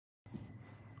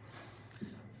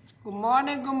Good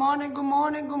morning, good morning, good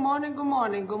morning, good morning, good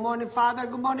morning. Good morning, Father.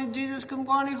 Good morning, Jesus. Good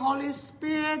morning, Holy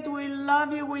Spirit. We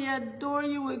love you. We adore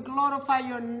you. We glorify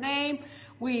your name.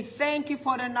 We thank you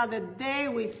for another day.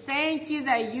 We thank you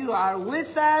that you are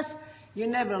with us. You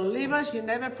never leave us. You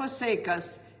never forsake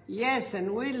us. Yes,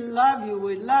 and we love you.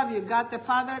 We love you. God the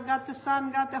Father, God the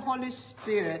Son, God the Holy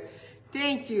Spirit.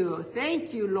 Thank you.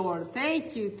 Thank you, Lord.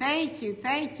 Thank you. Thank you.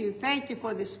 Thank you. Thank you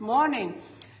for this morning.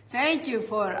 Thank you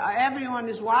for everyone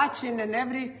who's watching and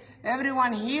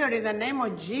everyone here in the name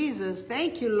of Jesus.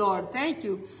 Thank you, Lord. Thank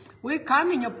you. We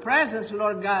come in your presence,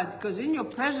 Lord God, because in your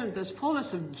presence there's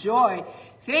fullness of joy.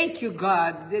 Thank you,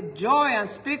 God. The joy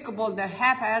unspeakable that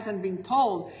half hasn't been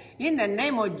told. In the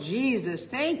name of Jesus.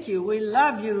 Thank you. We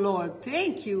love you, Lord.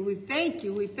 Thank you. We thank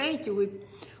you. We thank you.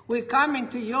 We come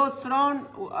into your throne.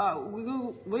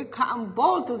 We come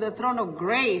bold to the throne of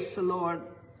grace, Lord.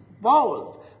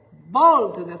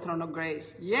 Bold to the throne of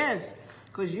grace. Yes,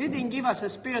 because you didn't give us a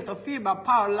spirit of fear, but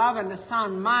power, love, and a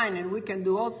sound mind, and we can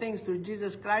do all things through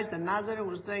Jesus Christ, the Nazarene,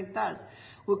 who strengthens us.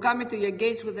 We come into your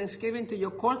gates with thanksgiving, to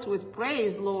your courts with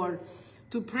praise, Lord,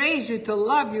 to praise you, to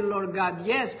love you, Lord God.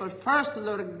 Yes, for first,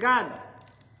 Lord God,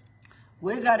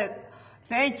 we got to,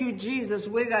 thank you, Jesus,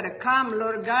 we got to come,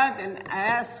 Lord God, and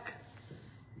ask.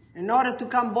 In order to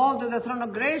come bold to the throne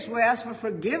of grace, we ask for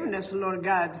forgiveness, Lord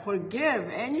God. Forgive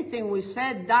anything we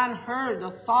said, done, heard,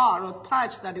 or thought, or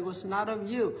touched that it was not of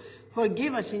you.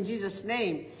 Forgive us in Jesus'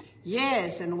 name.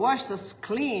 Yes, and wash us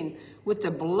clean with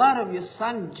the blood of your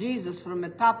Son, Jesus, from the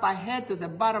top of our head to the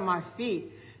bottom of our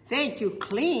feet. Thank you.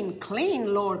 Clean,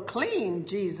 Lord, clean,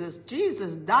 Jesus.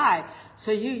 Jesus died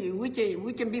so we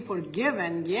can be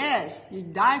forgiven. Yes, you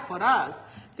died for us.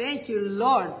 Thank you,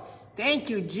 Lord. Thank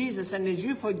you, Jesus. And as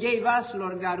you forgave us,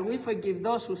 Lord God, we forgive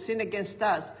those who sin against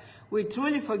us. We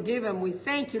truly forgive them. We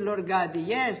thank you, Lord God.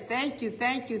 Yes, thank you,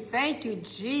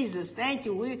 Jesus. Thank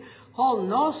you. We hold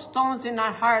no stones in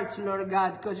our hearts, Lord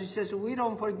God, because it says we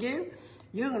don't forgive,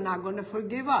 you're not going to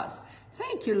forgive us.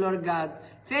 Thank you, Lord God.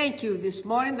 Thank you this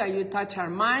morning that you touch our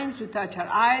minds, you touch our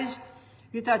eyes,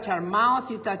 you touch our mouth,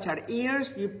 you touch our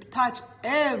ears, you touch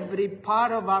every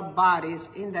part of our bodies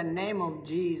in the name of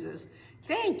Jesus.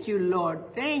 Thank you,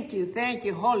 Lord. Thank you,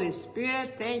 Holy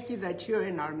Spirit. Thank you that you're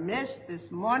in our midst this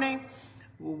morning.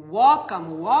 We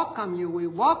welcome you. We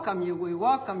welcome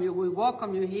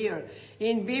you here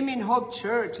in Beaming Hope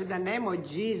Church in the name of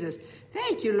Jesus.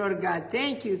 Thank you, Lord God.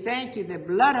 Thank you. The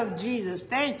blood of Jesus.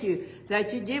 Thank you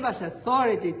that you give us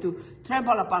authority to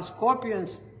trample upon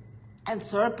scorpions and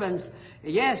serpents.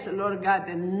 Yes, Lord God,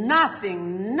 and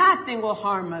nothing will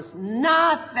harm us.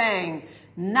 Nothing.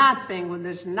 When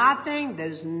there's nothing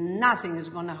is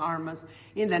going to harm us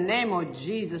in the name of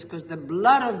Jesus, because the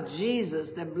blood of Jesus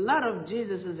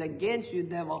is against you,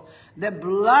 devil. The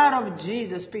blood of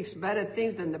Jesus speaks better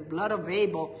things than the blood of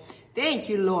Abel. Thank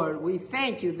you, Lord. We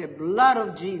thank you, the blood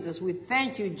of Jesus. We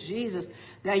thank you, Jesus,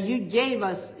 that you gave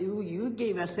us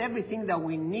everything that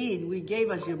we need. We gave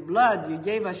us your blood. You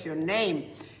gave us your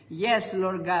name. Yes,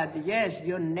 Lord God. Yes,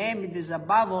 your name is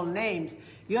above all names.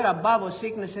 You're above all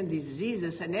sickness and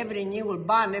diseases, and every knee will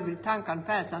bow and every tongue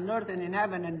confess on earth and in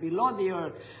heaven and below the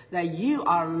earth that you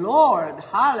are Lord.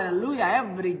 Hallelujah.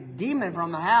 Every demon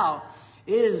from hell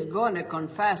is going to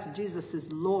confess Jesus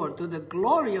is Lord to the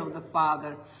glory of the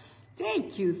Father.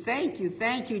 Thank you,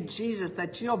 Jesus,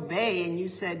 that you obey. And you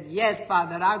said, yes,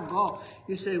 Father, I'll go.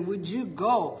 You said, would you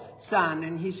go, son?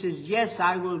 And he says, yes,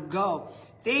 I will go.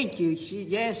 Thank you.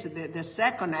 Yes, the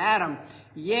second Adam.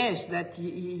 Yes, that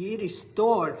he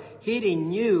restored, he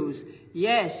renews.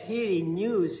 Yes, he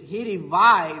renews, he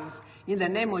revives. In the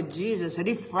name of Jesus,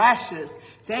 refreshes.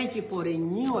 Thank you for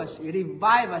renew us, you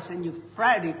revive us, and you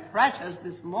refresh us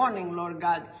this morning, Lord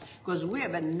God, because we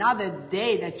have another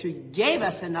day that you gave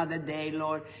us another day,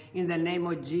 Lord, in the name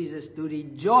of Jesus, to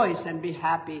rejoice and be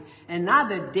happy.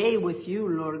 Another day with you,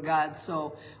 Lord God.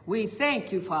 So we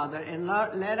thank you, Father, and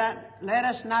Lord, let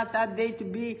us not that day to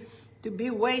be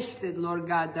wasted, Lord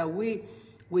God, that we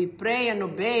pray and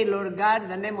obey, Lord God, in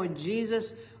the name of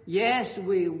Jesus. Yes,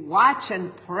 we watch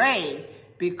and pray,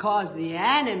 because the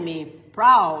enemy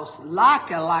prowls like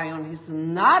a lion. He's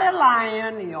not a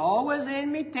lion. He always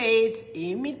imitates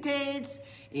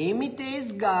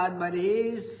God, but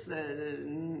he's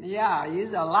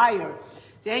a liar.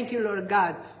 Thank you, Lord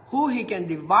God, who he can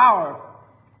devour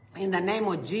in the name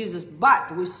of Jesus,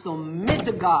 but we submit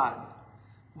to God.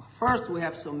 First, we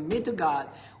have to submit to God.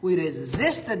 We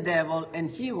resist the devil,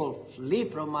 and he will flee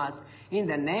from us in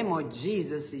the name of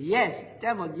Jesus. Yes,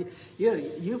 devil,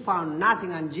 you found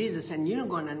nothing on Jesus, and you're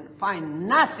going to find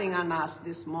nothing on us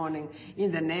this morning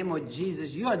in the name of Jesus.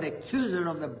 You are the accuser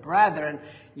of the brethren.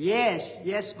 Yes,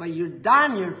 but you're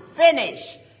done. You're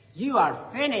finished. You are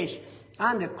finished.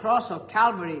 On the cross of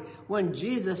Calvary, when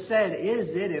Jesus said,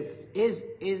 it is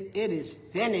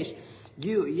finished.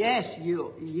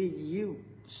 You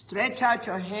stretch out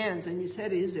your hands and you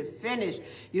said, is it finished?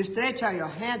 You stretch out your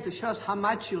hand to show us how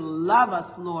much you love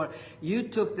us, Lord. You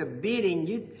took the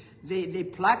beating. They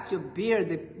plucked your beard.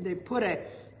 They put a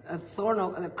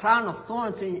crown of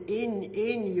thorns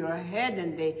in your head,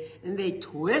 and they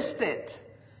twist it.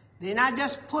 They not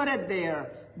just put it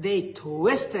there. They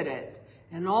twisted it.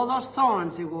 And all those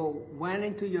thorns, went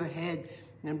into your head,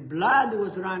 and blood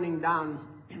was running down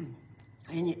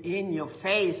in your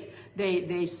face.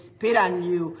 They spit on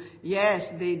you. Yes,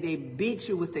 they beat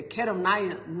you with the cat of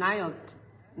nine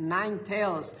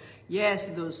tails. Yes,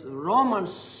 those Roman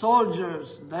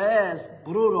soldiers, that's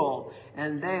brutal.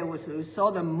 And we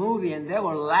saw the movie, and they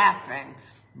were laughing.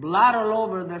 Blood all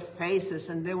over their faces,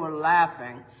 and they were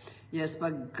laughing. Yes,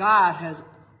 but God has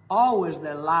always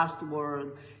the last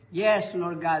word. Yes,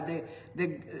 Lord God,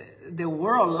 the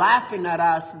world laughing at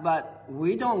us, but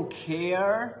we don't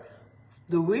care.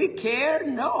 Do we care?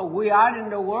 No, we are in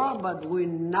the world, but we're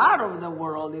not of the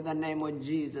world in the name of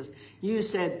Jesus. You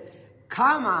said,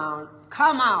 come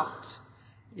out.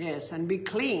 Yes, and be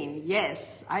clean.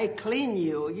 Yes, I clean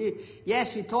you.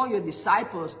 Yes, you told your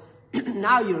disciples,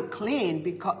 now you're clean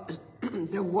because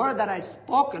the word that I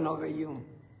spoken over you.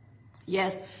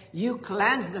 Yes, you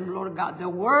cleanse them, Lord God. The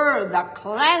word that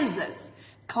cleanses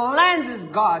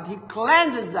God. He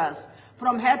cleanses us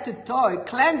from head to toe. He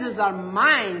cleanses our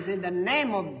minds in the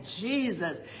name of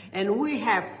Jesus. And we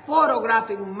have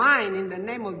photographic mind in the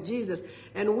name of Jesus.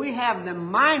 And we have the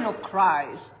mind of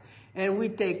Christ. And we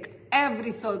take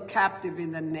every thought captive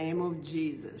in the name of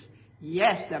Jesus.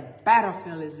 Yes, the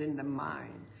battlefield is in the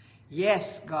mind.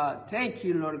 Yes, God. Thank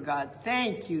you, Lord God.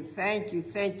 Thank you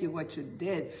what you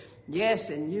did. Yes,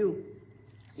 and you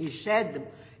shed them.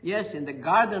 Yes, in the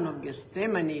Garden of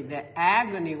Gethsemane, the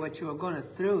agony what you were going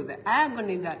through, the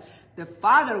agony that the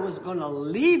Father was going to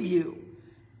leave you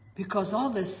because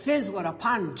all the sins were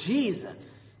upon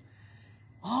Jesus.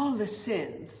 All the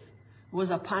sins was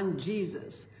upon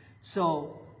Jesus.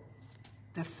 So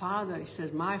the Father, he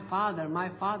says, my Father,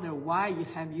 why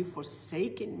have you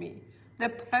forsaken me? The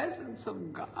presence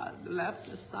of God left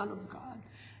the Son of God.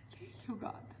 Thank you,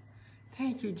 God.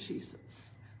 Thank you,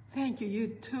 Jesus. Thank you. You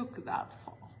took that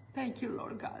fall. Thank you,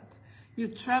 Lord God. You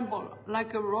tremble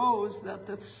like a rose that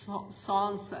the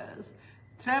song says.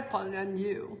 Trample on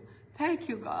you. Thank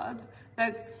you, God,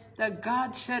 that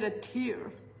God shed a tear.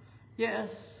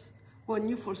 Yes, when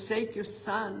you forsake your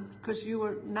Son, because you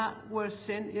were not where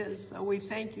sin is. So we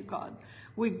thank you, God.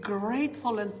 We're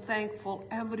grateful and thankful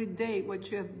every day what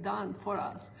you have done for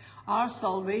us. Our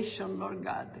salvation, Lord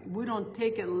God, we don't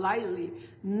take it lightly.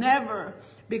 Never.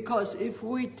 Because if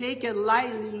we take it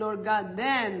lightly, Lord God,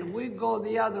 then we go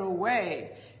the other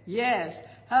way. Yes.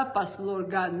 Help us,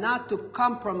 Lord God, not to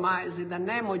compromise in the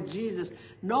name of Jesus.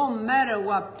 No matter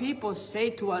what people say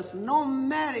to us, no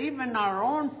matter even our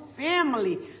own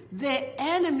family, the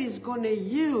enemy is going to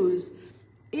use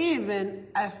even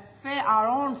our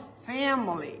own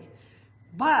family.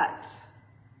 But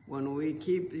when we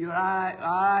keep our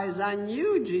eyes on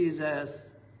you, Jesus,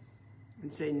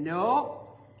 and say, no,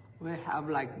 we have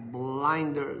like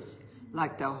blinders,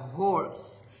 like the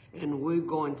horse, and we're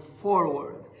going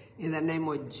forward in the name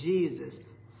of Jesus.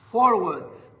 Forward.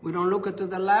 We don't look to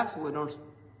the left, we don't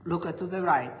look to the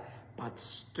right, but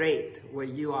straight where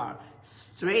you are,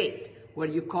 straight where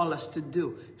you call us to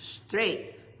do,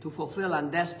 straight to fulfill our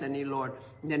destiny, Lord,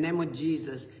 in the name of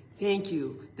Jesus. Thank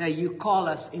you that you call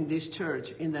us in this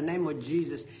church in the name of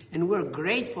Jesus. And we're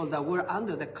grateful that we're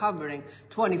under the covering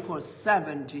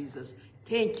 24/7, Jesus.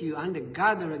 Thank you. On the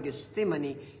Garden of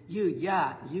Gethsemane,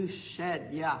 you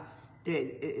shed, you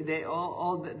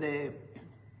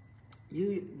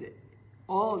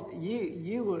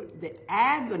were the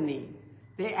agony,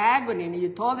 and you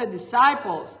told the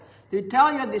disciples, you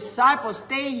tell your disciples,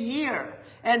 stay here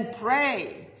and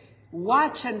pray,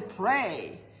 watch and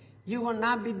pray. You will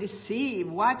not be deceived.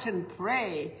 Watch and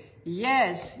pray.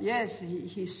 Yes,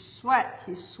 he sweat,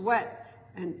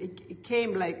 and it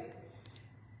came like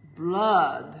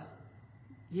blood.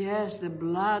 Yes, the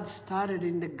blood started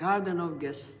in the Garden of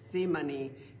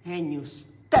Gethsemane, and you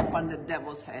step on the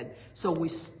devil's head. So we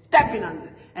stepping on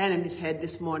the enemy's head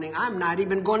this morning. I'm not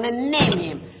even going to name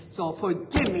him, so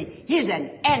forgive me. He's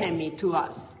an enemy to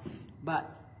us. But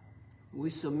we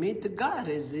submit to God,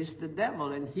 resist the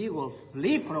devil, and he will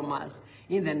flee from us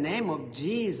in the name of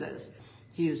Jesus.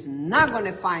 He is not going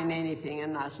to find anything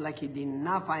in us like he did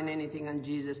not find anything in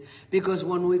Jesus. Because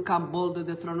when we come bold to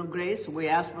the throne of grace, we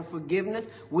ask for forgiveness.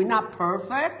 We're not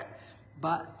perfect,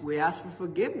 but we ask for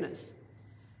forgiveness.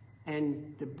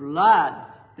 And the blood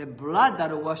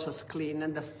that washes us clean.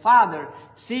 And the Father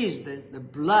sees the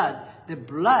blood.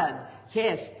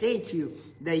 Yes, thank you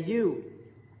that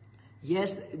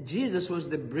yes, Jesus was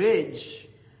the bridge.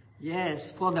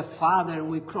 Yes, for the Father,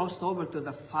 and we crossed over to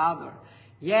the Father.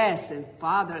 Yes, and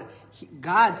Father,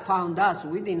 God found us.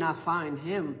 We did not find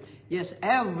him. Yes,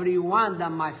 everyone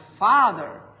that my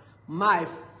Father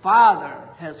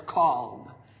has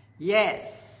called.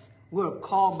 Yes, we're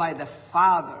called by the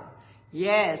Father.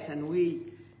 Yes, and we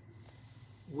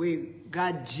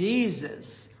got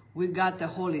Jesus. We got the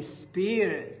Holy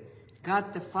Spirit.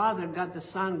 Got the Father, got the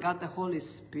Son, got the Holy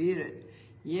Spirit.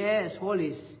 Yes,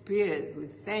 Holy Spirit, we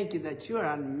thank you that you're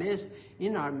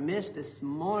in our midst this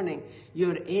morning.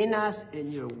 You're in us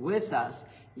and you're with us.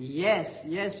 Yes,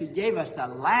 you gave us the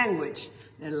language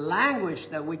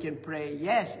that we can pray.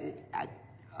 Yes,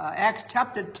 Acts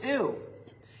chapter 2.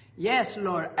 Yes,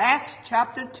 Lord, Acts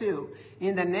chapter 2.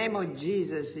 In the name of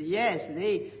Jesus, yes,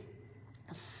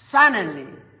 suddenly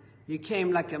you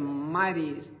came like a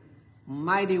mighty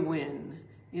wind.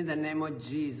 In the name of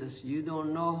Jesus. You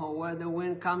don't know where the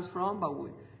wind comes from, but we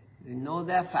know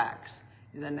the effects.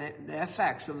 The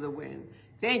effects of the wind.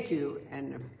 Thank you.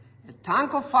 And a tongue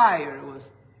of fire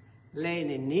was laying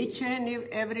in each and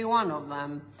every one of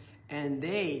them, and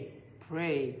they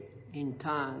pray in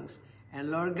tongues. And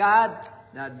Lord God,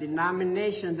 the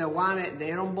denomination,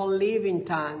 they don't believe in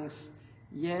tongues.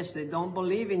 Yes, they don't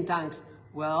believe in tongues.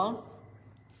 Well,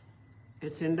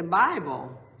 it's in the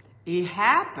Bible. It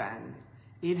happened.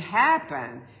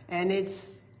 And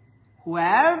it's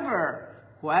whoever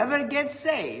gets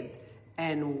saved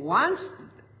and wants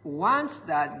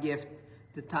that gift,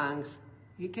 the tongues,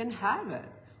 you can have it.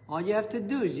 All you have to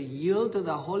do is yield to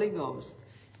the Holy Ghost.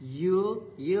 You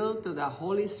yield to the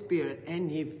Holy Spirit, and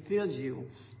he fills you.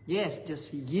 Yes,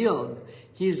 just yield.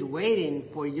 He's waiting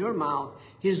for your mouth.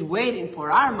 He's waiting for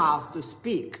our mouth to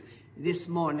speak this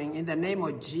morning in the name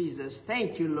of Jesus.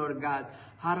 Thank you, Lord God.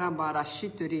 Harambara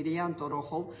shituririanto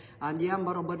roho,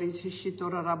 andiambaro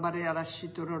barishitora rabarea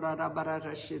shitura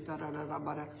rabara shitara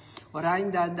rabara,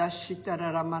 orainda da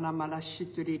shitara ramana mana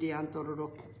shituririanto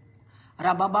ro,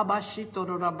 rababa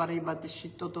shitora rabariba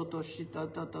shitoto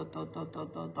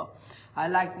shitoto. I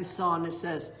like this song. It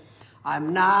says,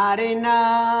 I'm not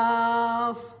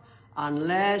enough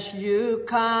unless you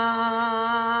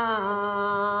come.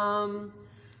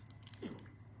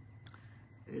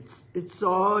 It's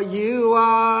all you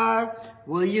are.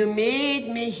 Will you meet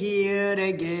me here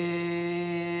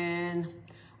again?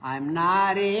 I'm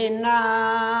not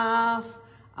enough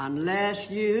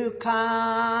unless you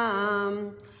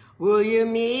come. Will you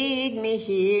meet me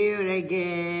here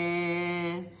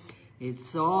again?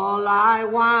 It's all I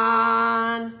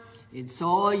want. It's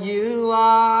all you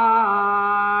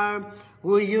are.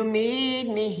 Will you meet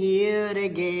me here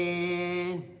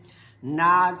again?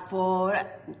 Not for a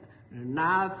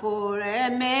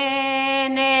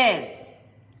minute.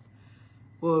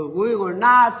 We were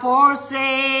not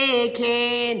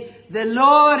forsaken. The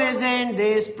Lord is in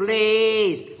this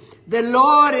place. The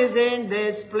Lord is in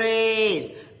this place.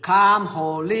 Come,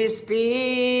 Holy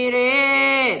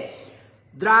Spirit.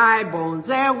 Dry bones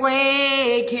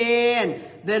awaken.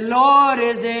 The Lord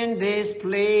is in this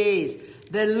place.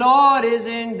 The Lord is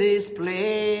in this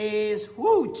place.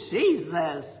 Woo,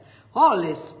 Jesus.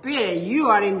 Holy Spirit, you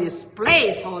are in this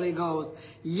place, Holy Ghost.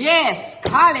 Yes,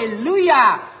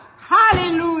 hallelujah.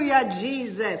 Hallelujah,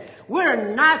 Jesus.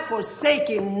 We're not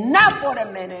forsaken, not for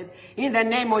a minute, in the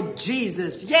name of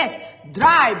Jesus. Yes,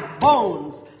 dry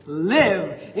bones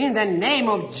live in the name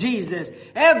of Jesus.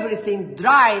 Everything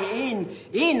dry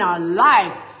in our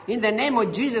life, in the name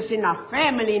of Jesus, in our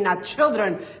family, in our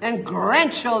children and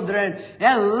grandchildren,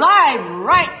 alive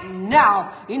right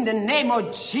now, in the name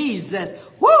of Jesus.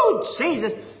 Woo,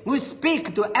 Jesus, we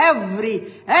speak to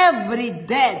every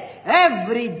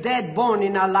dead bone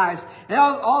in our lives,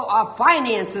 all our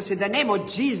finances in the name of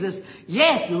Jesus.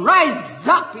 Yes, rise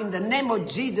up in the name of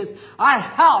Jesus. Our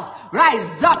health,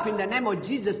 rise up in the name of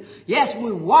Jesus. Yes,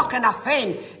 we walk in a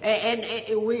faint, and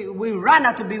we run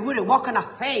out to be weary, walk in a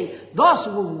faint. Those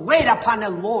who wait upon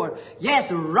the Lord,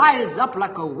 yes, rise up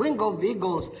like a wing of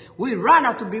eagles. We run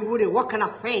out to be weary, walk in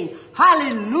a faint.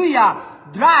 Hallelujah.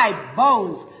 Dry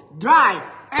bones, dry,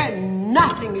 and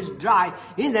nothing is dry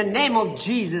in the name of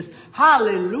Jesus.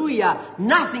 Hallelujah.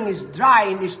 Nothing is dry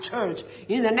in this church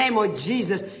in the name of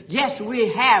Jesus. Yes, we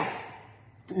have.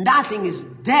 Nothing is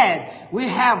dead. We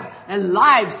have a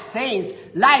live saints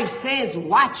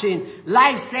watching,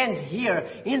 live saints here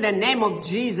in the name of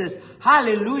Jesus.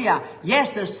 Hallelujah.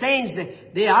 Yes, the saints,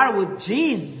 they are with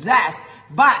Jesus,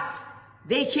 but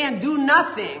they can't do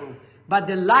nothing. But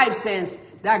the live saints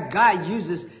that God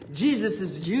uses,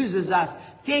 Jesus uses us.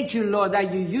 Thank you, Lord,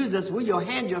 that you use us with your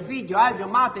hands, your feet, your eyes, your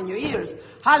mouth, and your ears.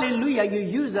 Hallelujah. You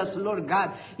use us, Lord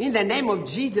God, in the name of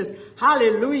Jesus.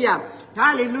 Hallelujah.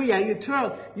 Hallelujah.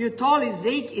 You told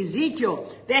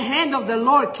Ezekiel, the hand of the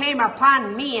Lord came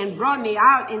upon me and brought me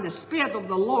out in the spirit of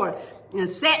the Lord and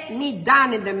set me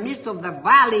down in the midst of the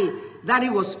valley that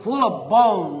it was full of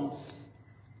bones.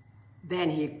 Then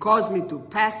he caused me to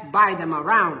pass by them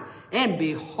around, and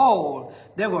behold,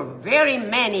 there were very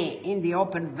many in the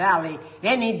open valley,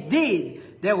 and indeed,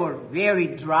 they were very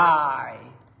dry.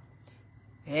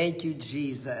 Thank you,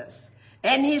 Jesus.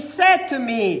 And he said to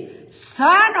me,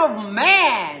 Son of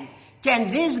man, can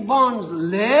these bones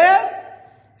live?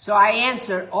 So I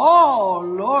answered, Oh,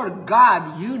 Lord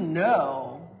God, you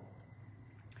know.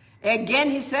 Again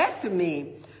he said to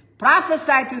me,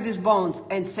 Prophesy to these bones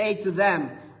and say to them,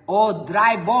 O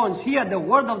dry bones, hear the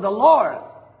word of the Lord.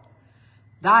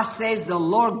 Thus says the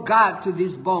Lord God to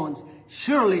these bones,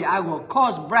 Surely I will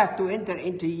cause breath to enter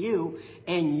into you,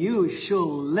 and you shall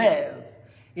live.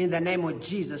 In the name of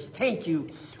Jesus, thank you.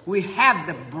 We have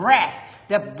the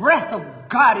breath of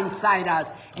God inside us,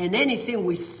 and anything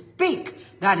we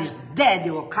speak that is dead,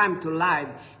 it will come to life.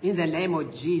 In the name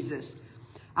of Jesus.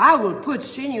 I will put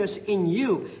sinews in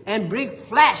you and bring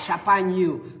flesh upon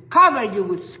you, cover you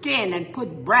with skin and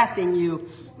put breath in you,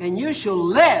 and you shall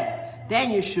live.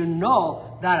 Then you shall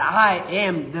know that I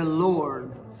am the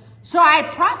Lord. So I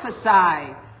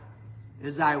prophesied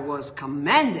as I was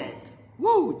commanded.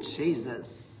 Woo,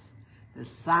 Jesus.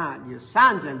 Your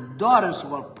sons and daughters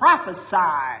will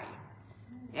prophesy.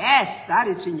 Yes, that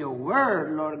is in your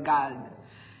word, Lord God.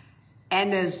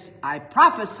 And as I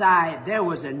prophesied, there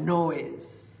was a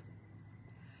noise.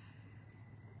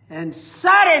 And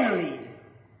suddenly,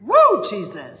 woo,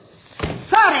 Jesus,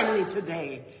 suddenly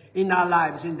today in our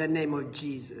lives, in the name of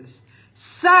Jesus.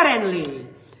 Suddenly,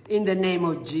 in the name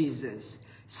of Jesus.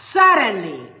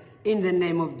 Suddenly, in the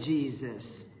name of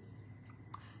Jesus.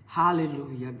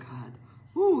 Hallelujah, God.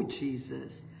 Woo,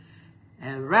 Jesus.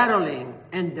 And rattling,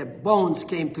 and the bones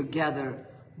came together,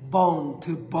 bone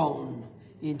to bone,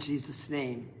 in Jesus'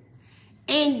 name.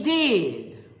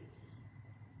 Indeed,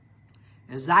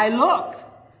 as I looked,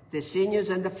 the sinews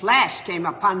and the flesh came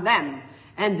upon them,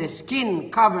 and the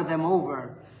skin covered them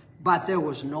over, but there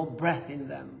was no breath in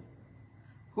them.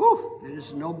 Whew, there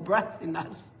is no breath in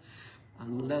us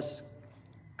unless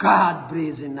God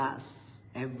breathes in us.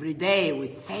 Every day we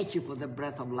thank you for the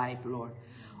breath of life, Lord.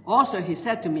 Also, he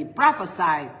said to me,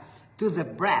 prophesy to the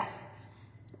breath.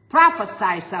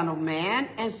 Prophesy, Son of Man,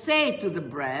 and say to the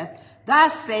breath,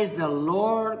 Thus says the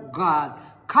Lord God,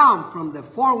 Come from the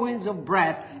four winds of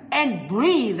breath and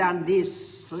breathe on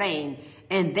these slain,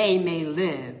 and they may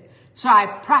live. So I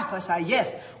prophesy,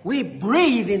 yes, we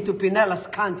breathe into Pinellas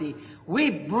County. We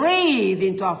breathe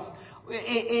into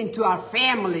our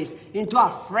families, into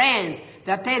our friends,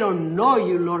 that they don't know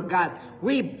you, Lord God.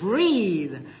 We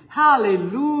breathe.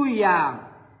 Hallelujah.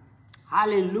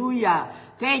 Hallelujah.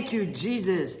 Thank you,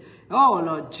 Jesus. Oh,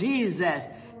 Lord Jesus.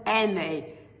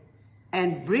 And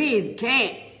breathe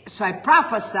came. So I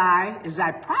prophesy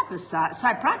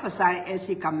as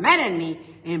he commanded me,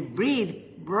 and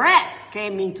breath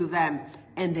came into them,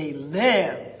 and they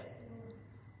lived.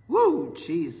 Woo,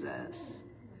 Jesus.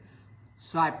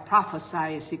 So I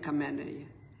prophesied as he commanded me,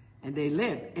 and they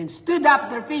lived, and stood up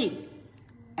their feet,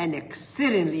 an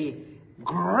exceedingly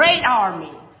great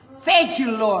army. Thank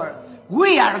you, Lord.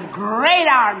 We are a great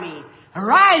army.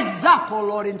 Rise up, O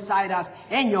Lord, inside us,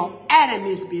 and our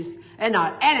enemies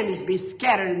be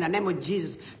scattered in the name of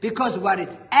Jesus. Because what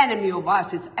is enemy of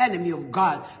us is enemy of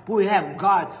God. We have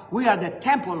God. We are the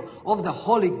temple of the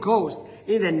Holy Ghost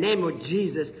in the name of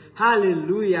Jesus.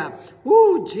 Hallelujah.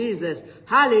 Ooh, Jesus.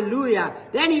 Hallelujah.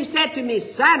 Then he said to me,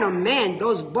 Son of man,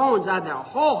 those bones are the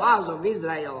whole house of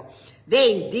Israel.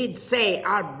 They indeed say,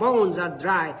 our bones are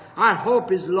dry, our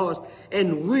hope is lost,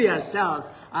 and we ourselves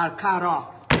are cut off.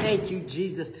 Thank you,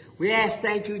 Jesus. Yes,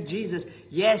 thank you, Jesus.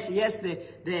 Yes,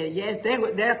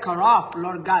 they're cut off,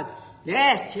 Lord God.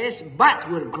 Yes, but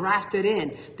we're grafted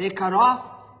in. They cut off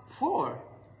for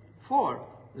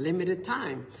limited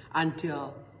time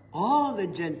until all the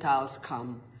Gentiles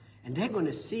come, and they're going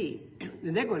to see,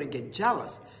 and they're going to get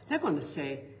jealous. They're going to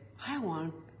say, I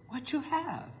want what you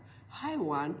have. I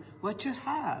want what you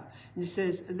have. And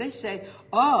they say,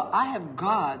 oh, I have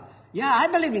God. Yeah, I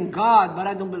believe in God, but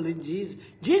I don't believe Jesus.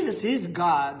 Jesus is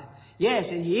God.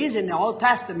 Yes, and he is in the Old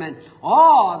Testament.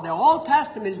 Oh, the Old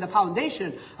Testament is the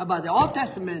foundation about the Old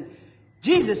Testament.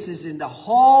 Jesus is in the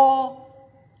whole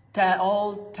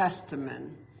Old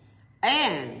Testament.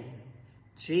 And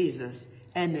Jesus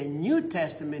and the New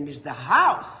Testament is the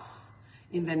house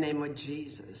in the name of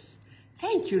Jesus.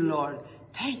 Thank you, Lord.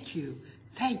 Thank you.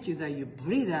 Thank you that you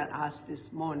breathe on us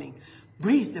this morning.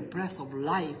 Breathe the breath of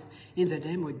life in the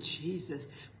name of Jesus.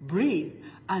 Breathe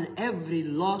on every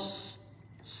lost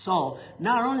soul,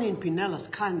 not only in Pinellas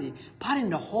County, but in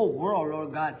the whole world,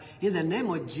 Lord God, in the name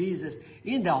of Jesus.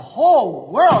 In the whole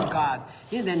world, God,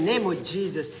 in the name of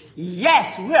Jesus.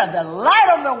 Yes, we are the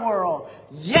light of the world.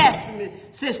 Yes,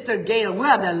 Sister Gail, we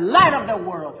are the light of the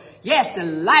world. Yes, the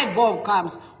light bulb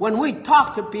comes when we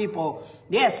talk to people.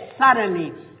 Yes,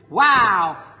 suddenly.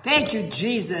 Wow. Thank you,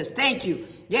 Jesus. Thank you.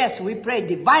 Yes, we pray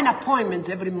divine appointments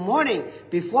every morning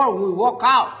before we walk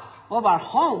out of our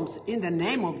homes in the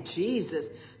name of Jesus.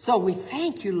 So we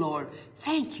thank you, Lord.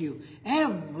 Thank you.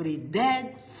 Every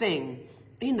dead thing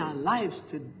in our lives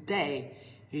today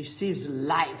receives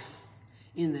life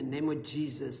in the name of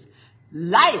Jesus.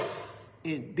 Life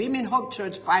in Beaming Hope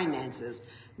Church finances.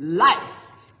 Life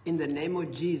in the name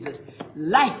of Jesus.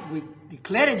 Life, we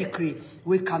declare a decree.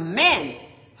 We command.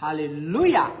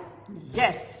 Hallelujah.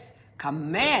 Yes.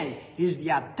 Command is the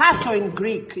atasso in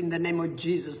Greek in the name of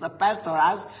Jesus. The pastor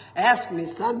asked me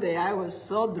Sunday, I was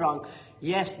so drunk.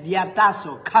 Yes, the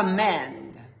atasso,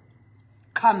 command.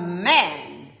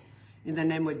 Command in the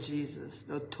name of Jesus.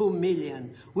 The 2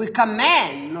 million. We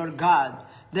command, Lord God,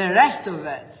 the rest of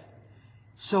it.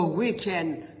 So we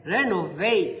can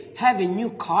renovate, have a new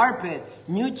carpet,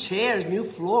 new chairs, new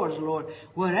floors, Lord.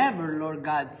 Whatever, Lord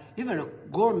God. Even a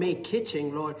gourmet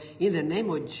kitchen, Lord. In the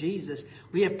name of Jesus.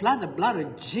 We apply the blood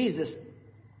of Jesus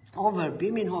over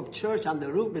Beaming Hope Church on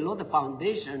the roof below the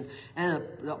foundation and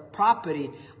the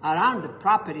property, around the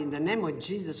property. In the name of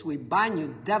Jesus, we bind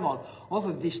you, devil, off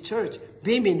of this church.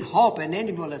 Beaming Hope and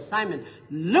any evil assignment.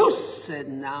 Loose it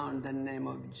now in the name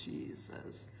of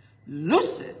Jesus.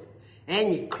 Loose it.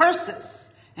 Any curses,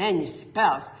 any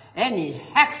spells, any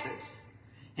hexes,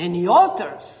 any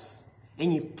altars,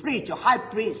 any priest or high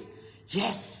priest,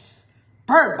 yes,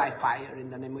 burn by fire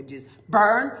in the name of Jesus.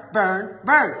 Burn, burn,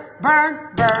 burn,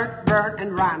 burn, burn, burn,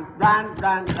 and run, run,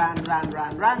 run, run, run,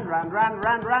 run, run, run, run,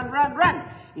 run, run, run, run,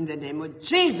 in the name of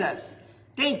Jesus.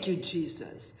 Thank you,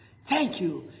 Jesus. Thank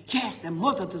you. Yes, the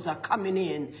multitudes are coming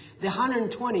in, the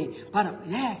 120, but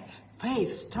yes,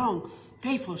 faith, strong,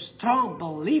 faithful, strong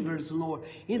believers, Lord.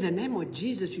 In the name of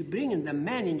Jesus, you bring in the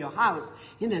men in your house.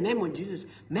 In the name of Jesus,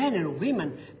 men and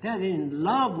women that are in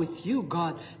love with you,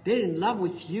 God. They're in love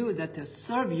with you, that they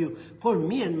serve you. For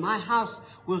me and my house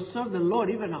will serve the Lord.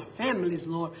 Even our families,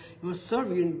 Lord, will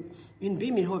serve you in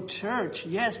Beaming Hope Church.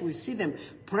 Yes, we see them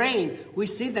praying. We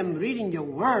see them reading your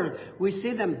word. We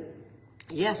see them,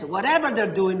 yes, whatever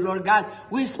they're doing, Lord God,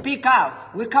 we speak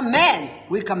out. We command.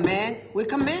 We command. We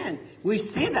command. We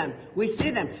see them. We see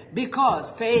them.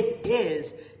 Because faith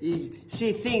is, you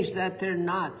see things that they're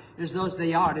not as though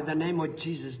they are in the name of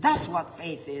Jesus. That's what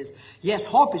faith is. Yes,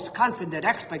 hope is confident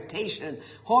expectation.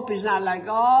 Hope is not like,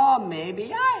 oh,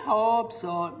 maybe, I hope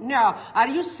so. No. Are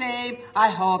you saved? I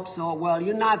hope so. Well,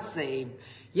 you're not saved.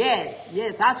 Yes,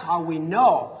 yes, that's how we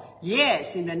know.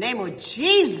 Yes, in the name of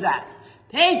Jesus.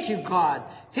 Thank you, God.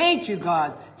 Thank you,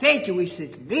 God. Thank you with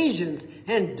its visions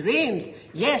and dreams.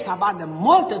 Yes, about the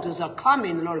multitudes are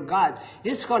coming, Lord God.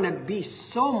 It's going to be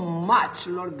so much,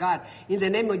 Lord God. In the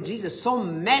name of Jesus, so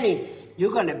many.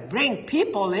 You're going to bring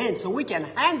people in so we can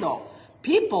handle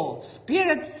people,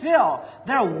 spirit-filled.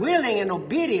 They're willing and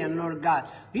obedient, Lord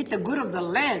God. Eat the good of the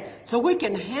land so we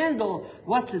can handle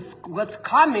what's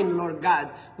coming, Lord God.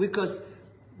 Because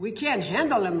we can't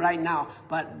handle them right now,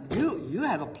 but you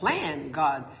have a plan,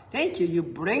 God. Thank you. You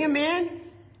bring them in,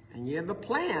 and you have a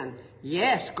plan.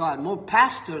 Yes, God. More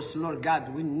pastors, Lord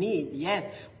God. We need, yes,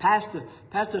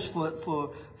 pastors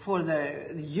for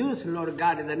the youth, Lord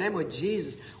God. In the name of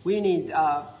Jesus, we need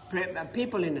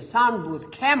people in the sound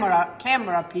booth,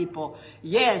 camera people,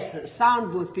 yes, sound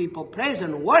booth people, praise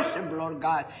and worship, Lord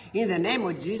God, in the name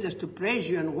of Jesus, to praise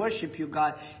you and worship you,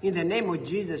 God, in the name of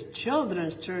Jesus.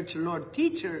 Children's church, Lord,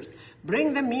 teachers,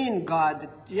 bring them in, God.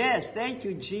 Yes, thank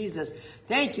you, Jesus.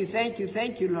 Thank you, thank you,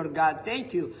 thank you, Lord God.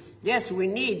 Thank you. Yes, we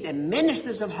need the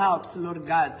ministers of helps, Lord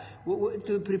God,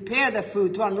 to prepare the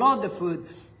food, to unload the food.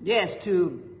 Yes,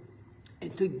 to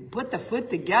put the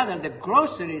food together, the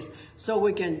groceries, so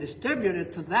we can distribute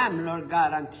it to them, Lord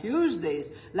God, on Tuesdays,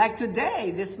 like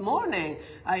today, this morning,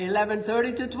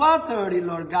 11:30 to 12:30,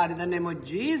 Lord God, in the name of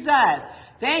Jesus.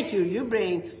 Thank you. You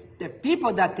bring the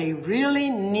people that they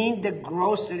really need the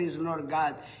groceries, Lord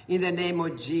God, in the name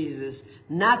of Jesus.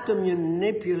 Not to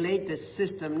manipulate the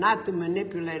system, not to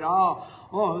manipulate well,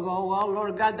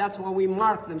 Lord God, that's why we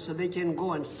mark them so they can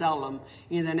go and sell them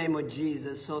in the name of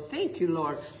Jesus. So thank you,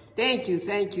 Lord. Thank you,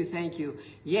 thank you, thank you.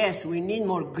 Yes, we need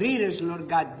more greeters, Lord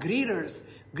God. Greeters,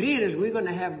 Greeters, we're going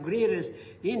to have greeters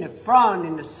in the front,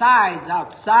 in the sides,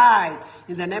 outside,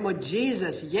 in the name of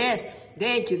Jesus. Yes,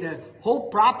 thank you. The whole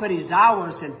property is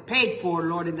ours and paid for,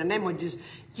 Lord, in the name of Jesus.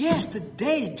 Yes,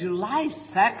 today is July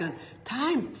 2nd.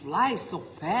 Time flies so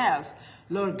fast.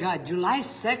 Lord God, July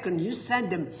 2nd, you sent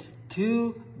them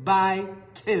 2 by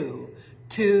 2.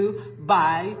 2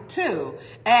 by 2.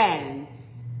 And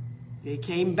they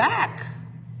came back.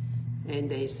 And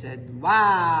they said,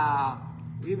 wow,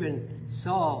 we even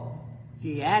saw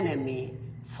the enemy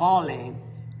falling.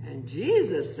 And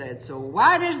Jesus said, so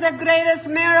what is the greatest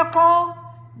miracle?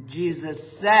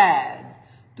 Jesus said,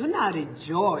 do not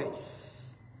rejoice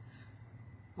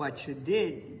what you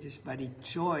did, just but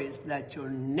rejoice that your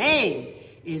name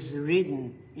is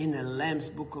written in the Lamb's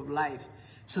Book of Life.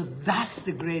 So that's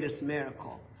the greatest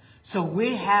miracle. So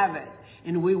we have it,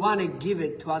 and we want to give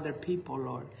it to other people,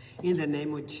 Lord, in the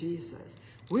name of Jesus.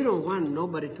 We don't want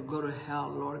nobody to go to hell,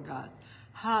 Lord God.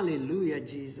 Hallelujah,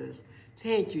 Jesus.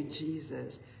 Thank you,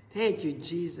 Jesus. Thank you,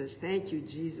 Jesus. Thank you,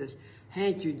 Jesus.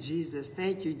 Thank you, Jesus.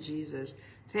 Thank you, Jesus.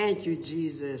 Thank you,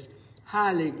 Jesus.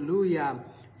 Hallelujah.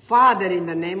 Father, in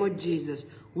the name of Jesus,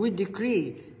 we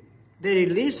decree the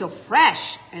release of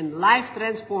fresh and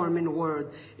life-transforming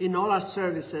word in all our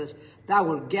services that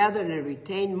will gather and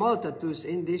retain multitudes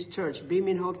in this church,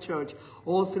 Beaming Hope Church,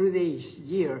 all through this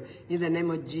year, in the name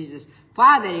of Jesus.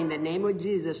 Father, in the name of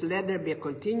Jesus, let there be a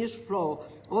continuous flow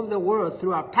of the word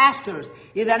through our pastors.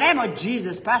 In the name of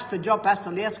Jesus, Pastor Joe,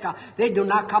 Pastor Leska, they do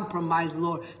not compromise,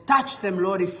 Lord. Touch them,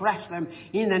 Lord, refresh them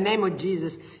in the name of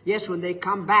Jesus. Yes, when they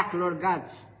come back, Lord God,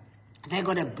 they're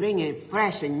going to bring a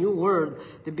fresh and new word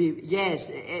to be, yes,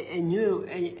 a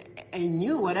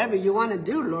new whatever you want to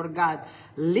do, Lord God,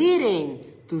 leading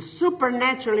to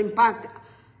supernatural impact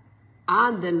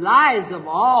on the lives of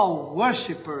all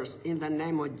worshipers in the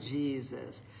name of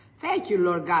Jesus. Thank you,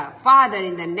 Lord God. Father,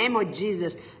 in the name of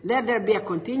Jesus, let there be a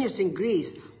continuous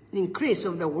increase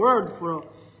of the word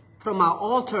from our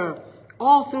altar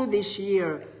all through this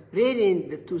year,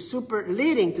 leading to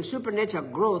supernatural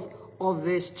growth of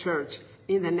this church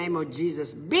in the name of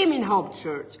Jesus. Beaming Hope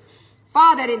Church.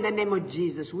 Father, in the name of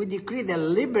Jesus, we decree the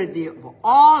liberty of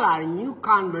all our new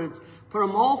converts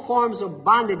from all forms of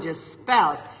bondages,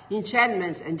 spells,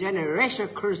 enchantments, and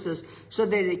generational curses so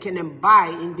that they can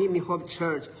abide in Beaming Hope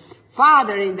Church.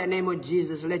 Father, in the name of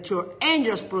Jesus, let your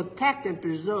angels protect and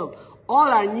preserve all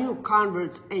our new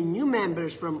converts and new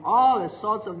members from all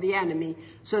assaults of the enemy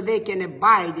so they can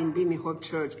abide in Beaming Hope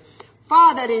Church.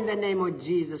 Father, in the name of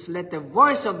Jesus, let the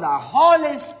voice of the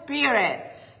Holy Spirit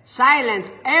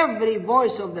silence every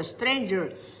voice of the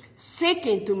stranger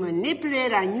seeking to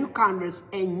manipulate our new converts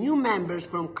and new members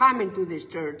from coming to this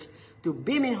church, to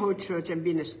Beaming Hope Church and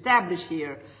being established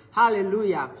here.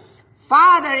 Hallelujah.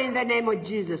 Father, in the name of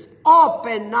Jesus,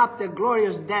 open up the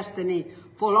glorious destiny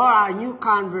for all our new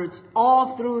converts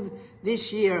all through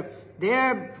this year,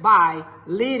 thereby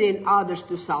leading others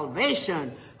to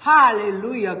salvation.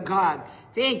 Hallelujah, God.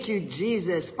 Thank you,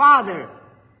 Jesus. Father,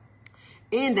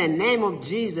 in the name of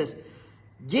Jesus,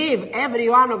 give every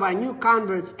one of our new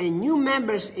converts and new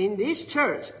members in this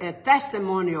church a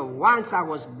testimony of once I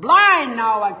was blind,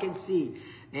 now I can see.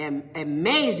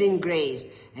 Amazing grace.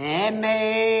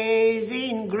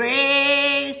 Amazing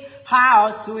grace.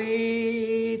 How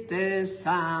sweet the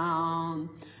sound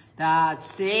that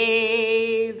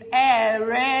saved a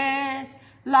wretch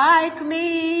like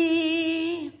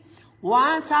me.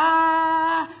 Once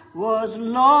I was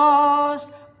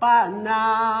lost, but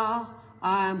now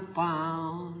I'm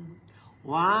found.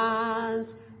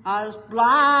 Once I was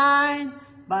blind,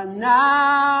 but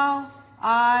now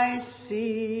I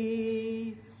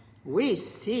see. We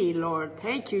see, Lord.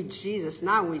 Thank you, Jesus.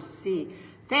 Now we see.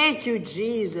 Thank you,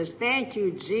 Jesus. Thank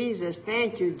you, Jesus.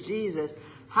 Thank you, Jesus.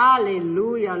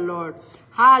 Hallelujah, Lord.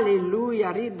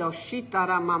 Hallelujah.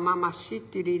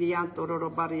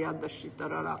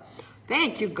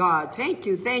 Thank you, God. Thank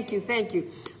you, thank you, thank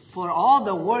you for all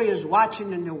the warriors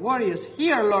watching and the warriors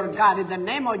here, Lord God, in the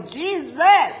name of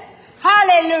Jesus.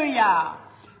 Hallelujah.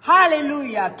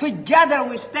 Hallelujah. Together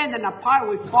we stand and apart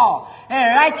we fall.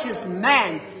 A righteous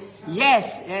man.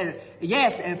 Yes,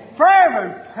 a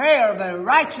fervent prayer of a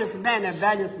righteous man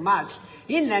availeth much.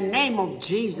 In the name of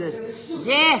Jesus.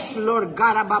 Yes, Lord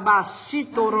God.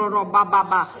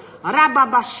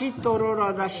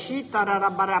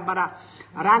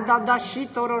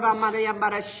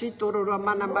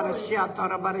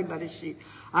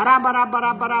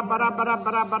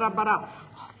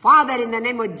 Father, in the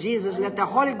name of Jesus, let the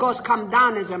Holy Ghost come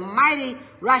down as a mighty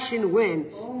rushing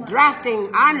wind, drafting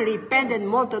unrepentant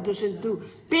multitudes into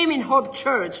Beaming Hope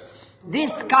Church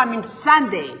this coming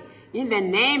Sunday. In the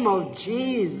name of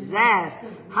Jesus.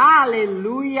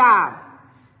 Hallelujah.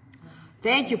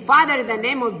 Thank you, Father, in the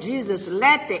name of Jesus.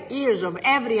 Let the ears of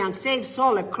every unsaved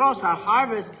soul across our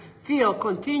harvest field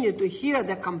continue to hear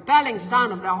the compelling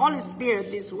sound of the Holy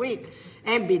Spirit this week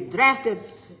and be drafted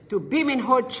to Beaming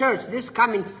Hope Church this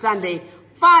coming Sunday.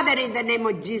 Father, in the name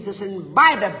of Jesus and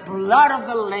by the blood of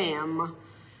the Lamb,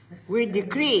 we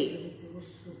decree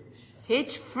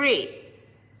hitch-free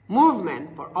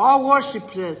movement for all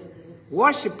worshipers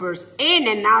in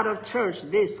and out of church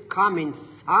this coming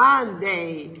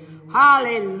Sunday.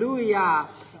 Hallelujah.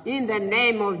 In the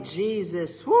name of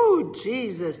Jesus. Woo,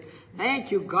 Jesus.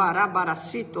 Thank you, God.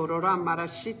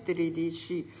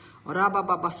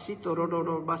 Rabababasito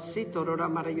roro basito rora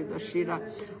marayudashira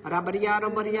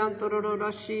rabariaro marianto roro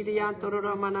shirianto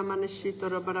roro mana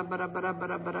manishito bara bara bara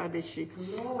bara bara deshi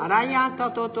arayanto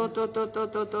to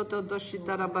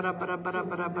doshita bara bara bara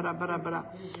bara bara bara bara.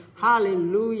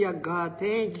 Hallelujah, God.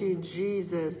 Thank you,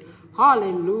 Jesus.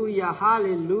 Hallelujah,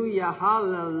 hallelujah,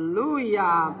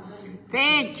 hallelujah.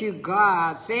 Thank you,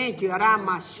 God. Thank you.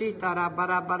 Ramashita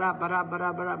bara bara bara bara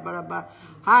bara bara bara.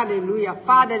 Hallelujah.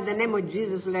 Father, in the name of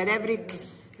Jesus, let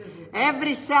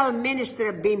every cell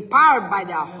minister be empowered by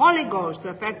the Holy Ghost to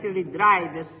effectively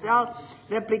drive the cell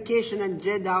replication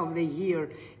agenda of the year.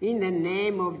 In the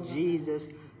name of Jesus.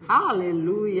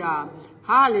 Hallelujah.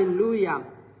 Hallelujah.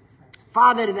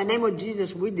 Father, in the name of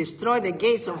Jesus, we destroy the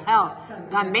gates of hell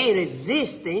that may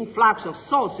resist the influx of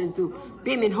souls into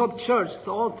Beaming Hope Church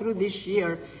all through this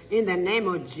year. In the name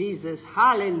of Jesus.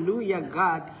 Hallelujah,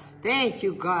 God. Thank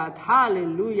you, God.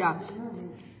 Hallelujah.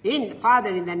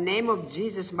 Father, in the name of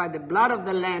Jesus, by the blood of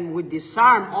the Lamb, we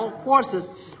disarm all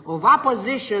forces of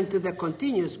opposition to the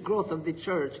continuous growth of the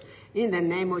church. In the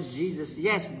name of Jesus.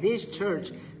 Yes, this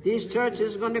church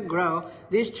is going to grow.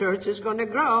 This church is going to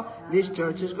grow. This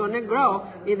church is going to grow.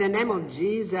 In the name of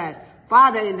Jesus.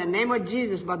 Father, in the name of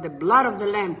Jesus, by the blood of the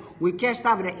Lamb, we cast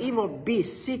out the evil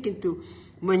beast seeking to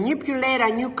manipulate our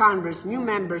new converts, new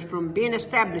members from being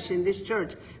established in this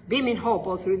church, Beaming Hope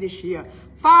all through this year.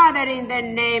 Father, in the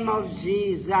name of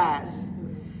Jesus,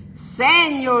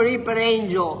 send your reaper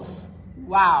angels,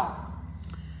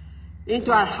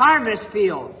 into our harvest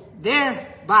field,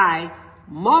 thereby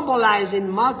mobilizing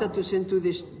multitudes into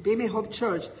this Beaming Hope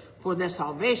Church for their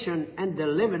salvation and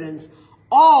deliverance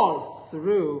all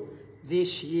through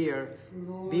this year.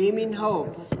 Beaming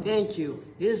Hope, thank you,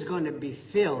 is going to be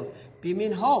filled.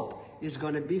 Beaming Hope is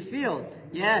going to be filled.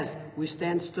 Yes, we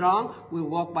stand strong, we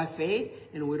walk by faith,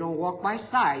 and we don't walk by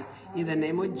sight. In the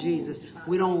name of Jesus.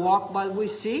 We don't walk by what we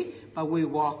see, but we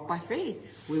walk by faith.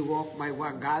 We walk by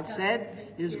what God said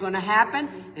is going to happen,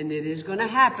 and it is going to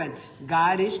happen.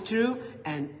 God is true,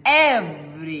 and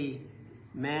every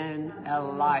man a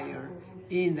liar.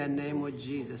 In the name of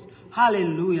Jesus.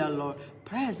 Hallelujah, Lord.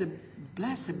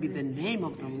 Blessed be the name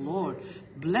of the Lord.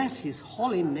 Bless his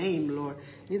holy name, Lord.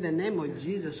 In the name of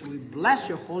Jesus, we bless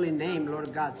your holy name,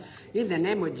 Lord God. In the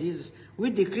name of Jesus, we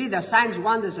decree that signs,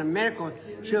 wonders, and miracles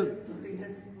should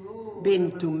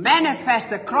be to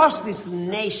manifest across this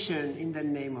nation in the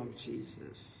name of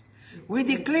Jesus. We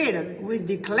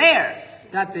declare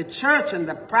that the church and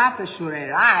the prophets should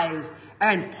arise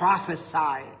and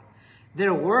prophesy.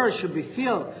 Their words should be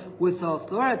filled with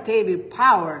authoritative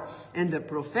power, and the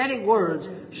prophetic words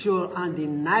should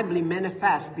undeniably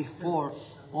manifest before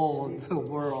all the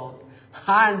world.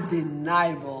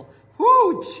 Undeniable.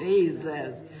 Whoo,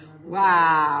 Jesus.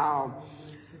 Wow.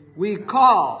 We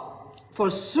call for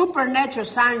supernatural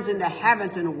signs in the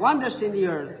heavens and wonders in the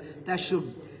earth that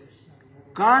should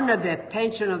garner the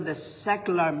attention of the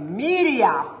secular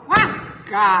media.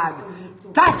 God.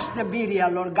 Touch the media,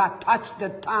 Lord God. Touch the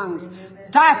tongues.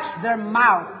 Touch their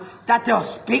mouth. That they'll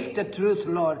speak the truth,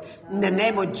 Lord. In the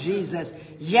name of Jesus.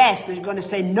 Yes, they're going to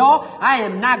say, no, I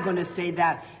am not going to say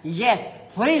that. Yes,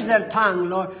 freeze their tongue,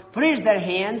 Lord. Freeze their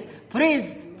hands.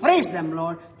 Freeze them,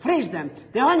 Lord. Freeze them.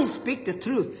 They only speak the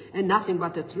truth and nothing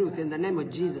but the truth in the name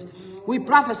of Jesus. We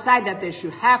prophesy that they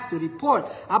should have to report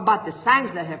about the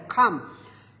signs that have come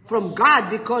from God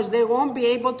because they won't be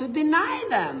able to deny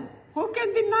them. Who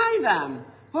can deny them?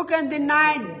 Who can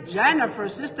deny Jennifer,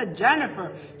 Sister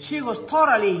Jennifer? She was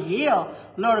totally healed,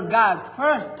 Lord God.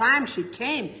 First time she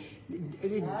came,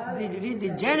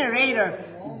 the generator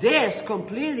disc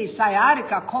completely,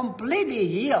 sciatica completely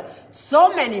healed.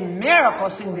 So many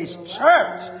miracles in this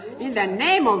church. In the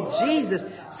name of Jesus.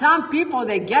 Some people,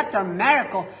 they get their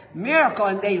miracle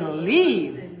and they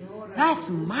leave. That's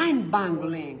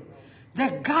mind-boggling. The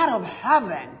God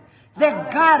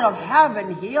of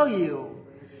heaven heal you.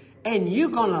 And you're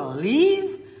going to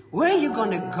leave? Where are you going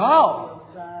to go?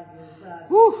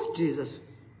 Whew, Jesus.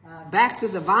 Back to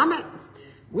the vomit?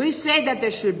 We say that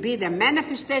there should be the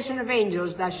manifestation of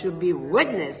angels that should be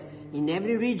witnessed in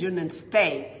every region and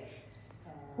state.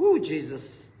 Ooh,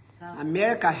 Jesus.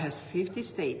 America has 50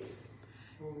 states,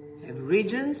 have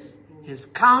regions, has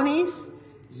counties.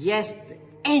 Yes, the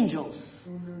angels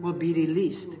will be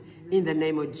released in the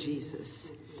name of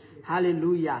Jesus.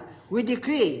 Hallelujah. We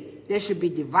decree there should be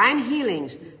divine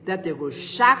healings that they will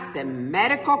shock the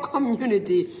medical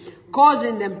community,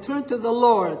 causing them to turn to the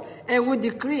Lord. And we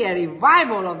decree a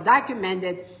revival of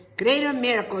documented greater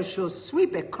miracles shall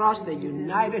sweep across the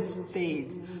United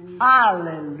States.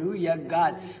 Hallelujah,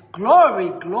 God. Glory,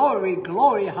 glory,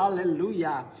 glory.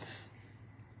 Hallelujah.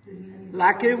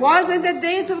 Like it was in the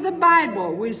days of the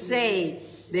Bible, we say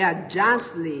they are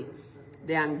unjustly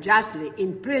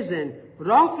imprisoned,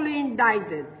 wrongfully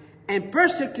indicted, and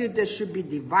persecuted should be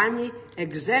divinely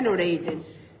exonerated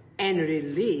and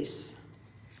released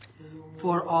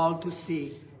for all to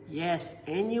see. Yes,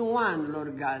 anyone,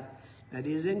 Lord God, that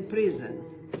is in prison,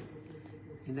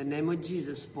 in the name of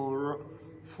Jesus, for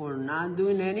not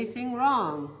doing anything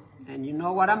wrong. And you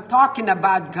know what I'm talking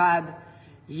about, God.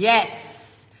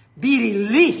 Yes, be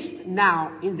released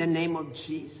now in the name of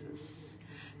Jesus.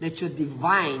 Let your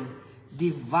divine,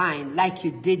 like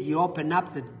you did, you open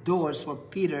up the doors for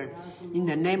Peter. In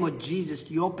the name of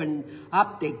Jesus, you open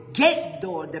up the gate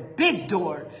door, the big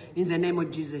door. In the name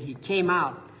of Jesus, he came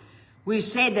out. We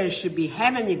say there should be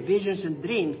heavenly visions and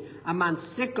dreams among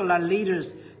secular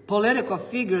leaders, political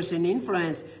figures, and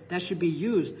influence that should be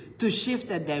used to shift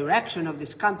the direction of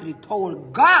this country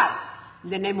toward God. In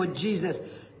the name of Jesus,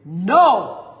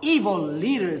 no evil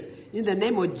leaders. In the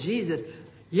name of Jesus,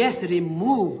 yes,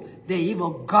 remove the evil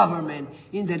government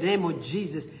in the name of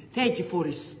Jesus. Thank you for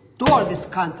restore this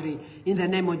country in the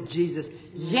name of Jesus.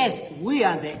 Yes, we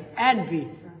are the envy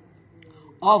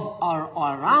of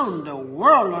around the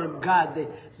world, Lord God. They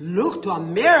look to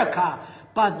America,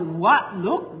 but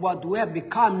look what we have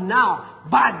become now.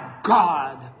 But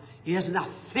God, He is not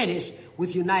finished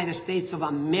with United States of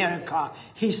America.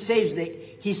 He saved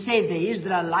the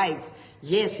Israelites.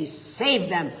 Yes, He saved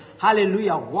them.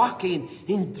 Hallelujah. Walking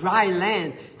in dry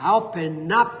land.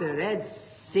 Open up the Red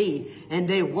Sea. And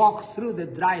they walk through the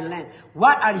dry land.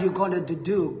 What are you going to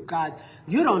do, God?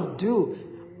 You don't do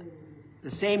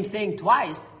the same thing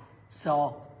twice.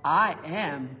 So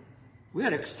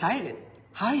we're excited.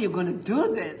 How are you going to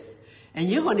do this? And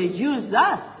you're going to use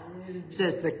us. It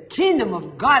says the kingdom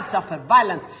of God suffer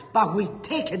violence, but we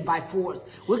take it by force.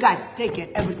 We got to take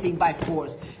it, everything by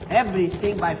force.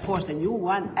 Everything by force. And you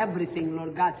want everything,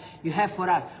 Lord God, you have for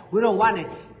us. We don't want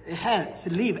to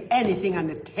leave anything on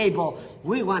the table.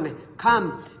 We want to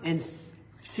come and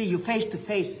see you face to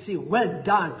face. See, well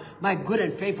done, my good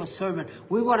and faithful servant.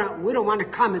 We don't want to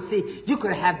come and see, you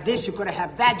could have this, you could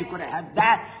have that, you could have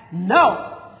that.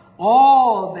 No.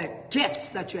 All the gifts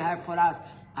that you have for us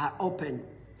are open.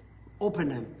 Open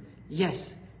them.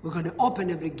 Yes, we're going to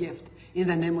open every gift in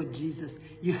the name of Jesus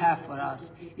you have for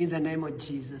us. In the name of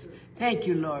Jesus. Thank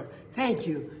you, Lord. Thank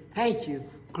you. Thank you.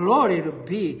 Glory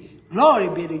be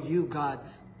to you, God.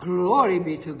 Glory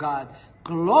be to God.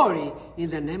 Glory in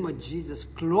the name of Jesus.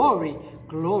 Glory,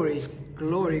 glory,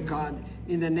 glory, God.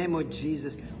 In the name of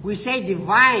Jesus. We say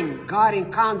divine God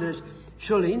encounters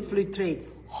shall infiltrate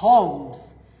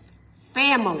homes,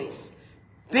 families,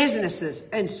 businesses,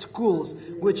 and schools,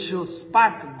 which shall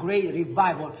spark great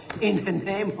revival in the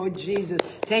name of Jesus.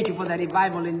 Thank you for the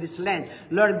revival in this land.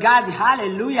 Lord God,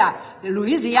 hallelujah.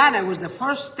 Louisiana was the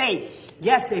first state.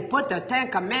 Yes, they put the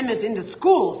 10 Commandments in the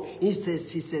schools. He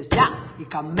says, yeah, He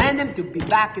commanded them to be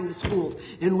back in the schools.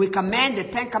 And we command the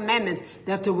 10 Commandments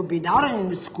that they will be not only in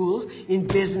the schools, in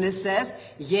businesses,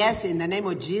 yes, in the name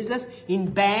of Jesus,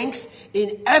 in banks,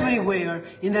 in everywhere,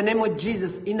 in the name of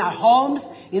Jesus, in our homes,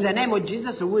 in the name of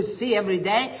Jesus. So we see every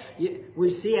day. We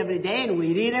see every day and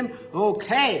we read them.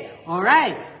 Okay, all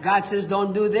right. God says,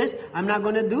 don't do this. I'm not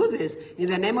going to do this. In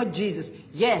the name of Jesus.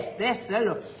 Yes, that's the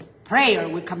Lord. Prayer,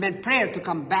 we command prayer to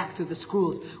come back to the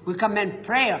schools. We command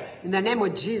prayer in the name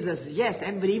of Jesus. Yes,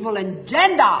 every evil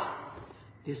agenda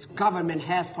this government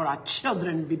has for our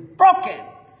children be broken,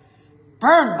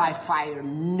 burned by fire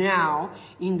now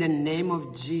in the name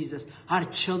of Jesus. Our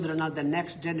children are the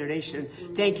next generation.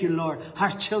 Thank you, Lord.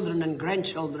 Our children and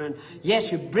grandchildren.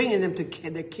 Yes, you're bringing them to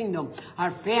the kingdom.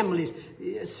 Our families,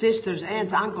 sisters,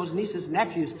 aunts, uncles, nieces,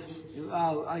 nephews.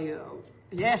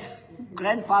 Yes,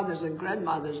 grandfathers and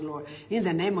grandmothers, Lord. In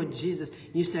the name of Jesus,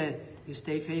 you said, you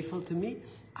stay faithful to me,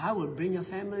 I will bring your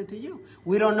family to you.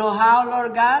 We don't know how,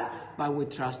 Lord God, but we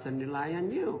trust and rely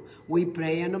on you. We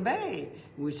pray and obey.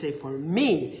 We say, for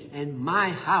me and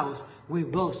my house, we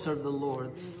will serve the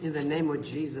Lord. In the name of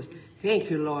Jesus. Thank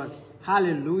you, Lord.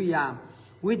 Hallelujah.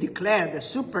 We declare the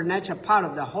supernatural power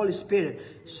of the Holy Spirit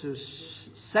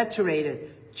saturated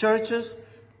churches,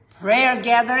 prayer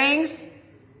gatherings.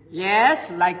 Yes,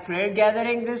 like prayer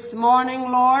gathering this morning,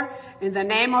 Lord, in the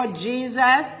name of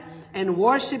Jesus, and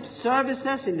worship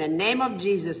services in the name of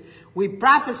Jesus. We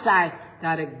prophesy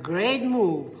that a great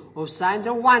move of signs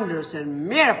and wonders and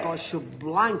miracles should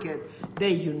blanket the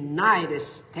United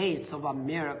States of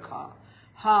America.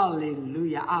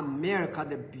 Hallelujah. America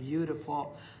the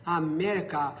beautiful.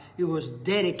 America, it was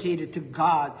dedicated to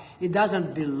God. It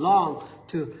doesn't belong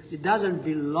to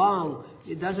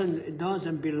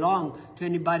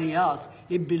anybody else.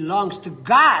 It belongs to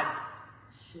God.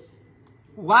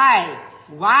 Why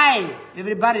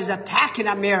everybody's attacking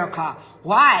America?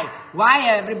 Why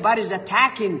everybody's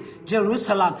attacking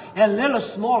Jerusalem, a little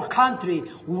small country?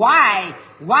 Why?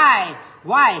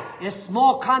 A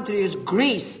small country is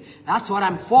Greece. That's what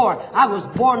I'm for. I was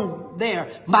born there.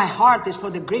 My heart is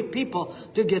for the great people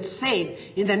to get saved.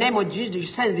 In the name of Jesus, you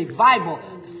send revival,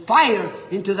 fire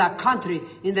into that country.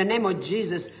 In the name of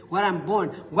Jesus, where I'm born.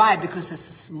 Why? Because it's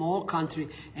a small country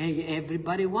and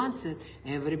everybody wants it.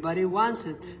 Everybody wants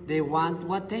it. They want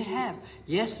what they have.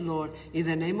 Yes, Lord, in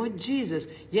the name of Jesus.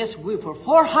 Yes, for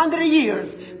 400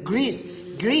 years, Greece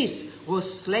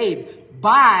was slave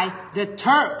by the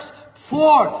Turks.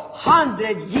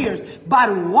 400 years.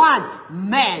 But one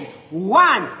man,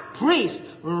 one priest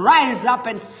rise up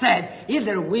and said,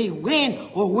 either we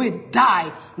win or we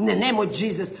die in the name of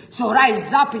Jesus. So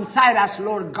rise up inside us,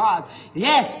 Lord God.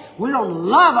 Yes, we don't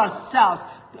love ourselves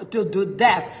to do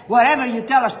death. Whatever you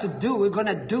tell us to do, we're going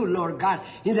to do, Lord God,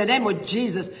 in the name of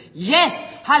Jesus. Yes,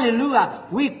 hallelujah.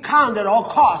 We count at all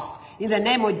costs. In the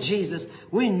name of Jesus,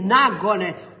 we're not going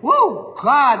to,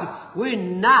 God, we're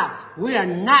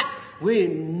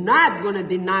not going to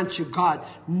denounce you, God.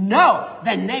 No,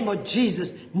 the name of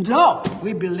Jesus. No,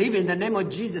 we believe in the name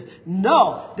of Jesus.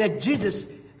 No, that Jesus,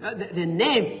 the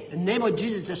name of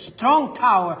Jesus is a strong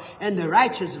tower, and the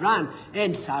righteous run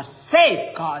and are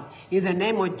safe, God, in the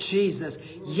name of Jesus.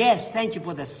 Yes, thank you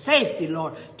for the safety,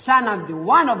 Lord. Psalm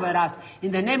 91 over us, in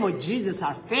the name of Jesus,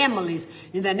 our families,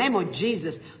 in the name of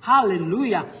Jesus.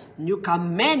 Hallelujah. You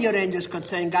command your angels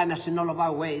concerning guidance in all of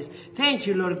our ways. Thank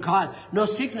you, Lord God. No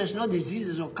sickness, no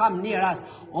diseases will come near us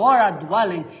or our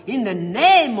dwelling, in the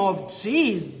name of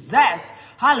Jesus.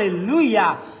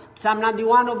 Hallelujah. Psalm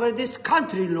 91 over this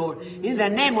country, Lord. In the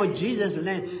name of Jesus,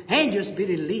 let angels be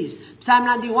released. Psalm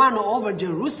 91 over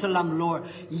Jerusalem, Lord.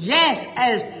 Yes,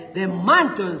 as the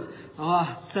mountains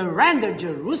surrender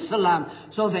Jerusalem,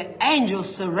 so the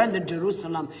angels surrender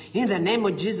Jerusalem in the name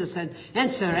of Jesus, and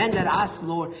surrender us,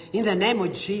 Lord, in the name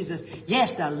of Jesus.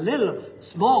 Yes, that little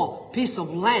small piece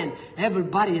of land,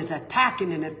 everybody is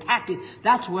attacking and attacking.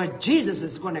 That's where Jesus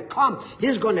is going to come.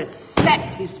 He's going to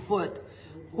set his foot.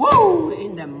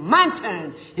 In the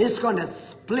mountain, it's going to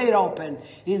split open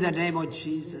in the name of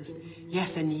Jesus.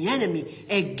 Yes, and the enemy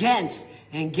against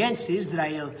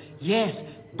Israel, yes,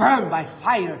 burned by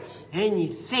fire.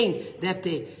 Anything that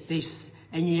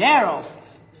any arrows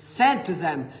sent to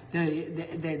them,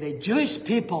 the Jewish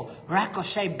people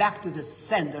ricochet back to the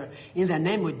sender in the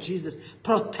name of Jesus.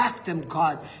 Protect them,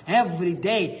 God. Every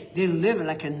day they live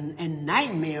like a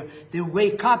nightmare. They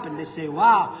wake up and they say,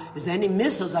 wow, is any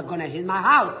missiles are going to hit my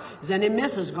house? Is any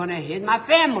missiles going to hit my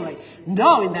family?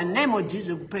 No, in the name of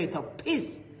Jesus, we pray for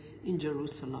peace in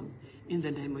Jerusalem. In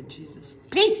the name of Jesus.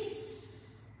 Peace.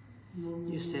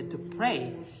 You said to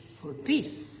pray for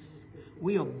peace.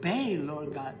 We obey,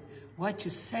 Lord God, what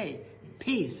you say.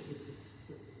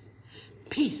 Peace.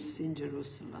 Peace in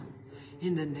Jerusalem.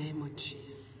 In the name of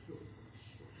Jesus.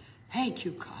 Thank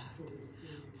you, God.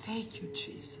 Thank you,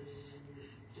 Jesus.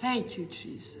 Thank you,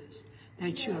 Jesus,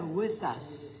 that you are with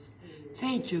us.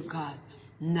 Thank you, God.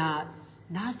 Not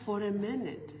for a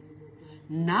minute.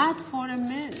 Not for a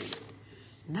minute.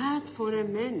 Not for a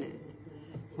minute.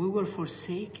 We were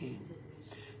forsaken.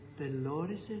 The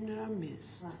Lord is in our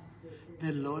midst.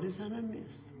 The Lord is in our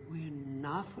midst.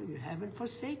 You haven't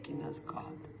forsaken us,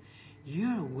 God.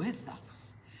 You're with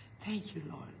us. Thank you,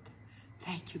 Lord.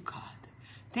 Thank you, God.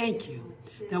 Thank you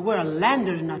that we're a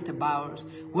lender, not the borrowers.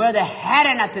 We're the head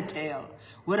and not the tail.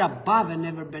 We're above and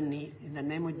never beneath. In the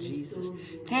name of Jesus.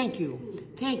 Thank you.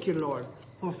 Thank you, Lord,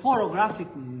 for photographic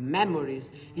memories.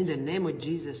 In the name of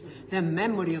Jesus. The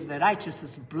memory of the righteous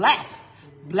is blessed.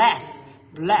 Blessed.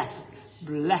 Blessed.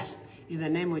 Blessed. In the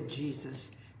name of Jesus.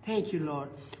 Thank you, Lord.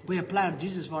 We apply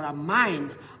Jesus for our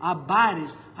minds, our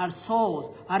bodies, our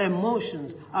souls, our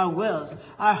emotions, our wills,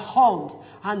 our homes,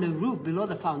 and the roof below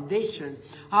the foundation,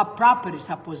 our properties,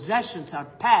 our possessions, our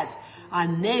pets, our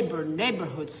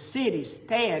neighborhood, city,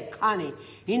 state, county.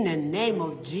 In the name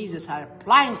of Jesus, our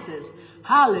appliances.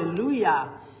 Hallelujah.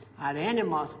 Our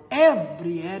animals,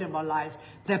 every area of our lives,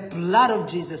 the blood of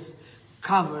Jesus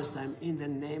covers them in the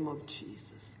name of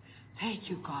Jesus. Thank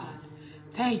you, God.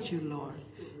 Thank you, Lord.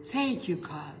 Thank you,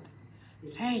 God.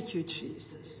 Thank you,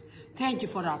 Jesus. Thank you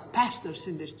for our pastors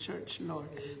in this church, Lord.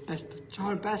 Pastor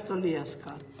John, Pastor Elias,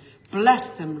 God.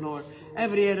 Bless them, Lord,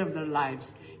 every area of their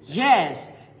lives. Yes,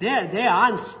 they're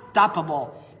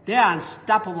unstoppable. They're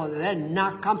unstoppable. They're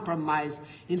not compromised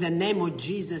in the name of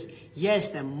Jesus. Yes,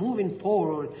 they're moving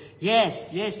forward. Yes,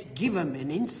 give them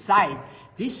an insight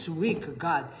this week,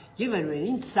 God. Give them an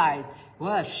insight.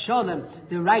 Well, show them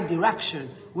the right direction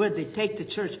where they take the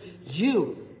church.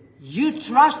 You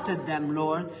trusted them,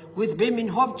 Lord, with Beaming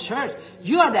Hope Church.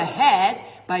 You are the head,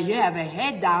 but you have a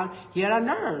head down here on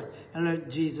earth. And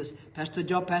Lord Jesus, Pastor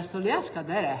Joe, Pastor Lieska,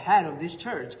 they're the head of this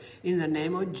church. In the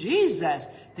name of Jesus,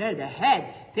 they're the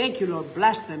head. Thank you, Lord.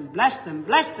 Bless them, bless them,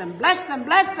 bless them, bless them,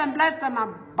 bless them, bless them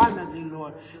abundantly,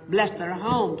 Lord. Bless their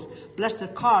homes, bless their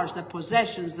cars, their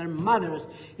possessions, their mothers.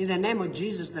 In the name of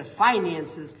Jesus, their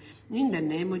finances. In the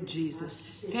name of Jesus.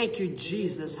 Thank you,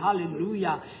 Jesus.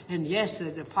 Hallelujah. And yes,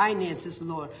 the finances,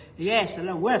 Lord. Yes,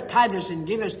 Lord, we're tithers and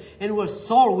givers, and we're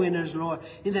soul winners, Lord.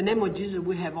 In the name of Jesus,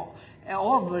 we have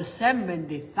over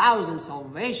 70,000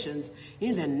 salvations.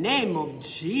 In the name of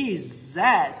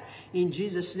Jesus. In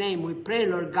Jesus' name, we pray,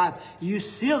 Lord God, you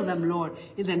seal them, Lord.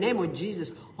 In the name of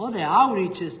Jesus. All the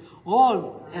outreaches,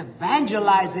 all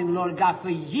evangelizing, Lord God, for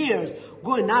years,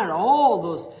 going out all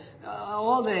those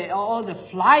all the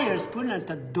flyers put at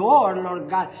the door, Lord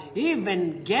God,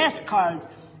 even guest cards,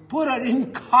 put it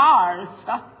in cars,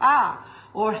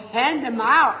 or hand them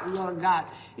out, Lord God.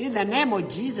 In the name of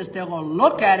Jesus, they're going to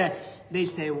look at it. They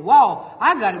say, wow,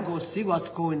 I got to go see what's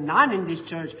going on in this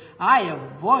church. I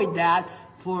avoid that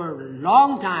for a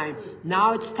long time.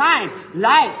 Now it's time.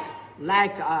 Like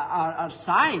our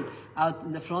sign out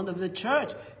in the front of the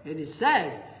church. And it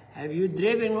says, have you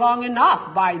driven long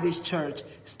enough by this church?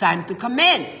 It's time to come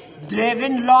in.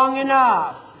 Driven long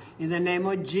enough. In the name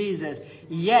of Jesus.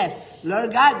 Yes.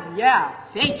 Lord God, yeah.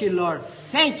 Thank you, Lord.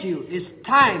 Thank you. It's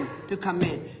time to come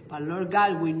in. But Lord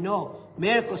God, we know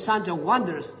miracles, signs, and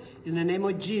wonders. In the name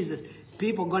of Jesus.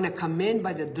 People are going to come in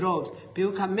by the droves.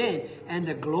 People come in and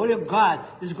the glory of God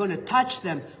is going to touch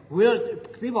them.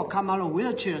 People come out of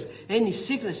wheelchairs. Any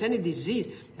sickness, any disease,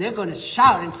 they're going to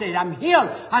shout and say, I'm healed.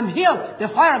 I'm healed. The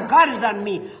fire of God is on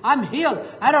me. I'm healed.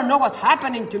 I don't know what's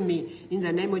happening to me. In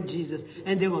the name of Jesus.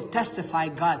 And they will testify,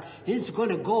 God. It's going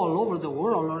to go all over the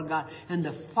world, Lord God. And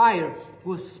the fire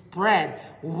will spread.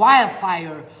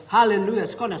 Wildfire. Hallelujah.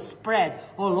 It's going to spread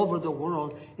all over the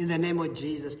world in the name of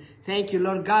Jesus. Thank you,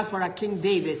 Lord God, for our King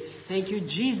David. Thank you,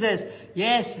 Jesus.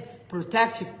 Yes,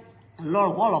 protect him.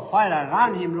 Lord, wall of fire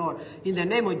around him, Lord. In the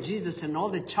name of Jesus, and all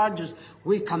the charges,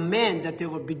 we command that they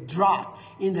will be dropped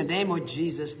in the name of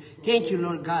Jesus. Thank you,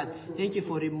 Lord God. Thank you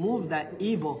for remove that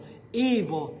evil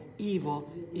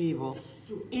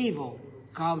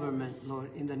government, Lord,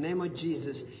 in the name of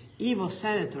Jesus. Evil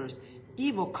senators,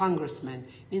 evil congressmen,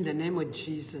 in the name of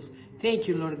Jesus. Thank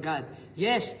you, Lord God.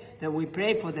 Yes, that we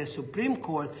pray for the Supreme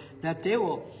Court, that they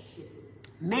will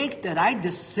make the right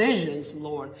decisions,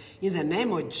 Lord, in the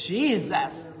name of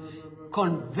Jesus.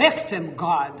 Convict them,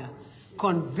 God.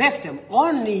 Convict them.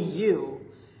 Only you,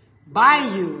 by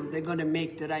you, they're going to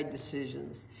make the right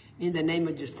decisions. In the name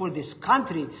of Jesus. For this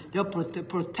country, they'll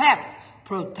protect,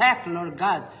 Lord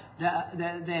God,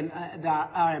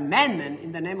 our amendment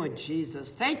in the name of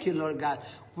Jesus. Thank you, Lord God.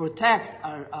 Protect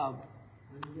our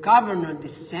Governor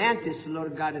DeSantis,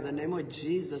 Lord God, in the name of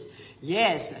Jesus.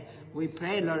 Yes, we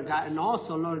pray, Lord God, and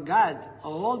also, Lord God,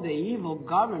 all the evil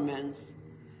governments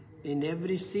in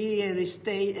every city, every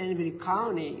state, every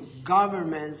county,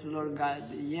 governments, Lord God,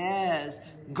 yes,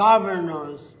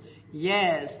 governors,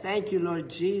 yes, thank you, Lord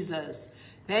Jesus,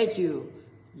 thank you,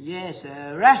 yes,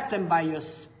 arrest them by your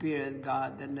Spirit,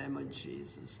 God, in the name of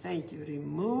Jesus, thank you,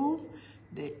 remove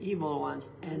the evil ones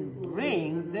and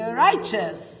bring the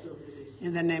righteous,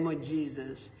 in the name of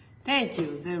Jesus, thank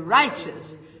you, the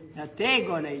righteous, that they're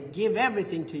going to give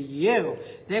everything to you.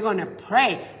 They're going to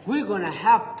pray. We're going to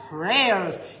have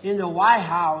prayers in the White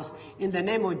House in the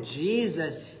name of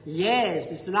Jesus. Yes,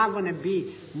 it's not going to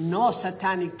be no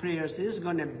satanic prayers. It's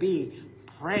going to be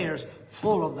prayers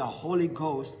full of the Holy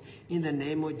Ghost in the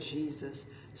name of Jesus.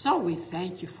 So we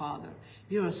thank you, Father.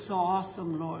 You are so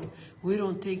awesome, Lord. We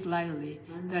don't take lightly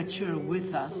that you're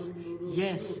with us.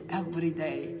 Yes, every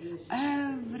day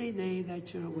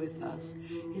that you're with us.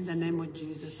 In the name of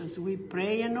Jesus, as we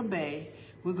pray and obey,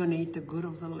 we're going to eat the good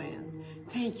of the land.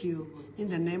 Thank you. In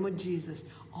the name of Jesus.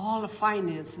 All the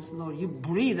finances, Lord, you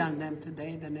breathe on them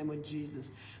today in the name of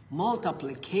Jesus.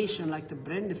 Multiplication like the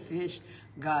bread and the fish,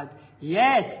 God.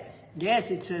 Yes,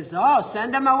 it says, oh,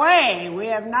 send them away. We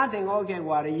have nothing. Okay,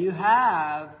 what do you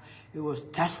have? It was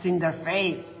testing their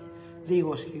faith. He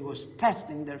was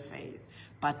testing their faith.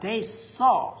 But they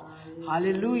saw,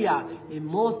 hallelujah, it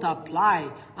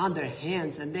multiplied on their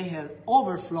hands, and they had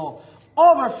overflow.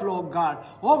 Overflow, God.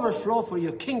 Overflow for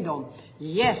your kingdom.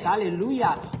 Yes,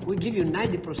 hallelujah. We give you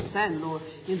 90%, Lord,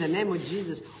 in the name of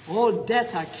Jesus. All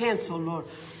debts are canceled, Lord.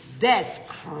 Debts,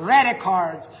 credit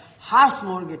cards, house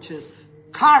mortgages,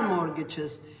 car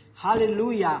mortgages.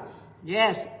 Hallelujah.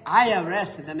 Yes,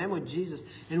 IRS in the name of Jesus.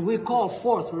 And we call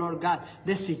forth, Lord God,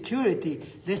 the security,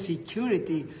 Lord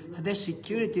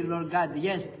God.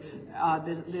 Yes,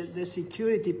 the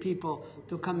security people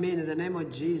to come in the name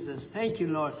of Jesus. Thank you,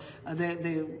 Lord.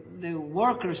 The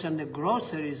workers and the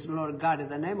groceries, Lord God, in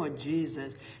the name of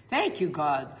Jesus. Thank you,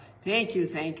 God. Thank you.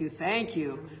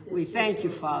 We thank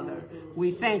you, Father.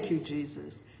 We thank you,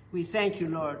 Jesus. We thank you,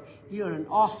 Lord. You're an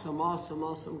awesome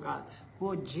God.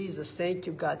 Oh, Jesus, thank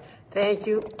you, God. Thank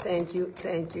you.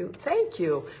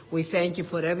 We thank you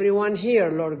for everyone here,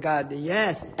 Lord God.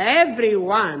 Yes,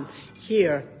 everyone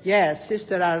here. Yes,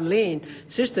 Sister Arlene,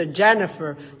 Sister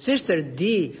Jennifer, Sister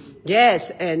Dee. Yes,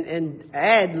 and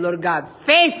Ed, Lord God.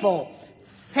 Faithful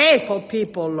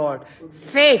people, Lord.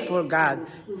 Faithful God.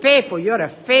 Faithful. You're a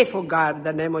faithful God in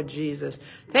the name of Jesus.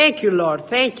 Thank you, Lord.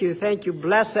 Thank you.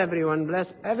 Bless everyone.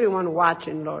 Bless everyone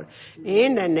watching, Lord.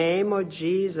 In the name of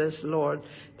Jesus, Lord.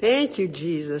 Thank you,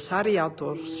 Jesus. Jenna,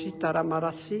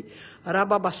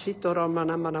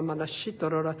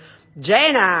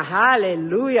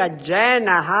 hallelujah.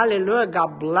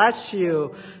 God bless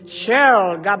you.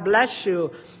 Cheryl, God bless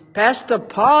you. Pastor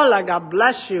Paula, God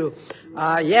bless you.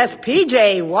 Yes,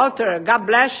 PJ, Walter, God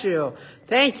bless you.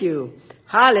 Thank you.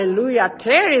 Hallelujah.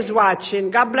 Terry's watching.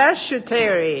 God bless you,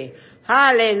 Terry.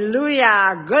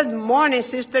 Hallelujah. Good morning,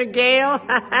 Sister Gail.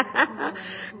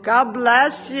 God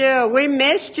bless you. We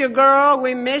missed you, girl.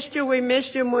 We missed you.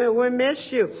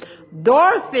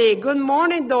 Dorothy. Good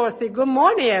morning, Dorothy. Good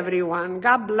morning, everyone.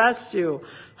 God bless you.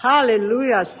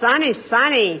 Hallelujah. Sunny.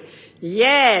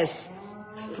 Yes.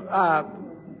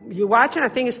 You watching? I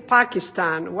think it's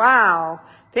Pakistan. Wow.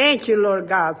 Thank you, Lord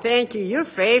God. Thank you. You're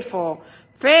faithful.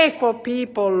 Faithful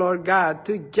people, Lord God.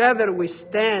 Together we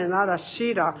stand.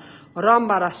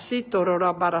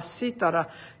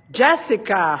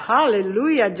 Jessica.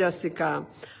 Hallelujah, Jessica.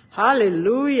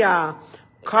 Hallelujah.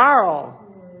 Carl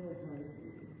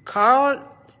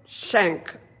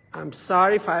Schenk. I'm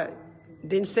sorry if I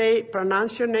didn't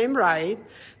pronounce your name right.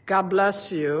 God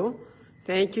bless you.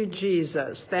 Thank you,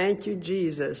 Jesus. Thank you,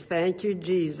 Jesus.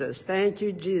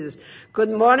 Good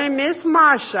morning, Miss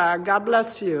Marsha. God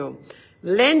bless you.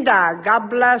 Linda,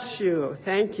 God bless you.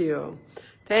 Thank you.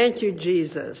 Thank you,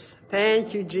 Jesus.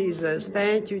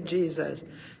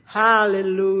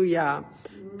 Hallelujah.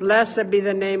 Blessed be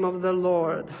the name of the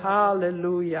Lord.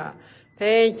 Hallelujah.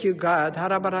 Thank you, God.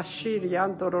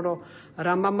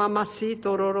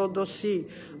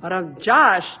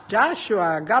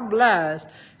 Joshua, God bless.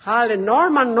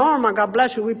 Hallelujah. Norma, God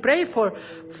bless you. We pray for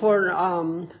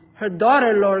her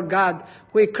daughter, Lord God.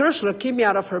 We curse leukemia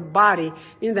out of her body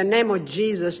in the name of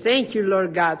Jesus. Thank you,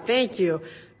 Lord God. Thank you.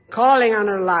 Calling on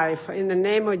her life in the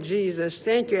name of Jesus.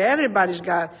 Thank you. Everybody's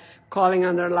got calling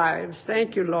on their lives.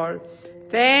 Thank you, Lord.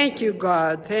 Thank you,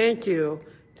 God. Thank you.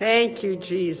 Thank you,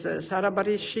 Jesus. John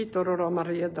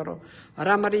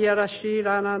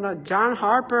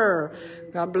Harper,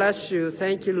 God bless you.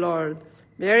 Thank you, Lord.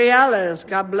 Mary Alice,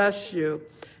 God bless you.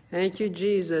 Thank you,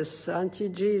 Jesus. Thank you,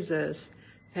 Jesus.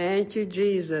 Thank you,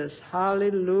 Jesus.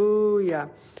 Hallelujah.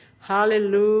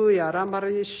 Hallelujah.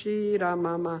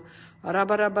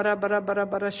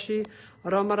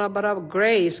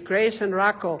 Grace and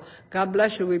Rocco, God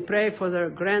bless you. We pray for their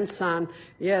grandson.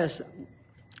 Yes.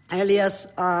 Elias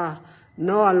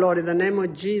Noah, Lord, in the name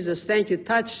of Jesus. Thank you.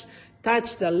 Touch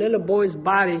the little boy's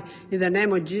body in the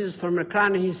name of Jesus, from the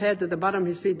crown of his head to the bottom of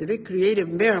his feet. The creative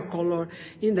miracle, Lord,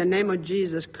 in the name of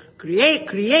Jesus.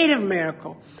 Creative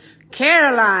miracle.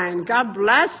 Caroline, God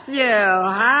bless you.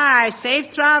 Hi, safe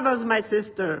travels, my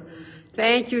sister.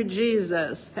 Thank you,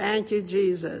 Jesus. Thank you,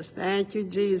 Jesus. Thank you,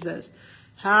 Jesus.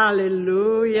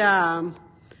 Hallelujah.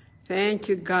 Thank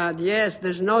you, God. Yes,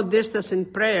 there's no distance in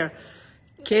prayer.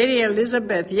 Katie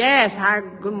Elizabeth, yes. Hi,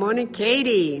 good morning,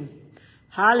 Katie.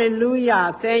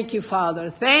 Hallelujah. Thank you, Father.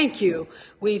 Thank you.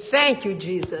 We thank you,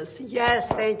 Jesus. Yes,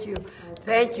 thank you.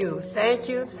 Thank you. Thank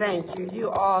you. Thank you.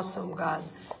 You awesome, God.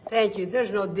 Thank you.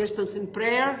 There's no distance in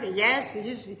prayer. Yes, you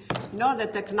just know the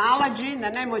technology in the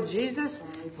name of Jesus.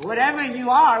 Wherever you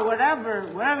are,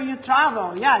 wherever you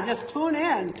travel, yeah, just tune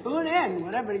in. Tune in.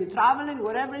 Wherever you're traveling,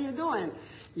 whatever you're doing.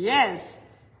 Yes.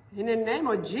 In the name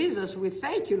of Jesus, we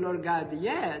thank you, Lord God.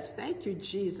 Yes, thank you,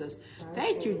 Jesus.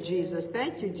 Thank you, Jesus.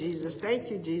 Thank you, Jesus. Thank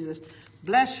you, Jesus.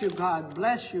 Bless you, God.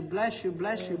 Bless you, bless you,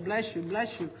 bless you, bless you,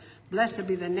 bless you. Blessed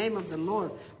be the name of the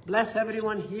Lord. Bless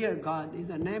everyone here, God, in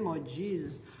the name of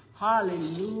Jesus.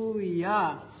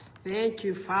 Hallelujah. Thank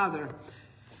you, Father.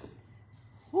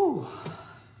 Whew.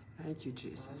 Thank you,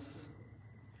 Jesus.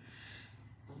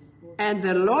 And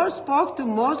the Lord spoke to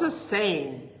Moses,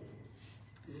 saying,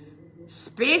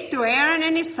 speak to Aaron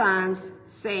and his sons,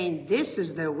 saying, this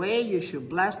is the way you should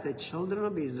bless the children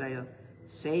of Israel.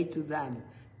 Say to them,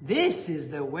 this is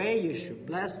the way you should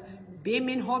bless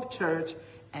Beaming Hope Church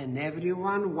and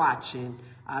everyone watching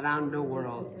around the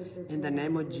world. In the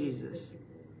name of Jesus.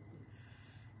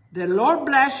 The Lord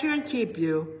bless you and keep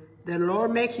you. The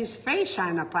Lord make his face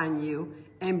shine upon you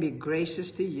and be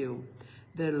gracious to you.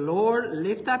 The Lord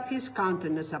lift up his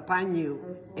countenance upon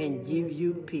you and give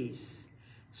you peace.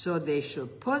 So they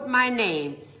should put my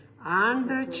name on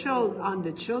the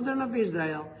children of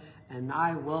Israel, and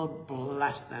I will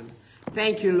bless them.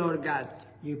 Thank you, Lord God.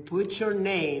 You put your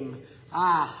name,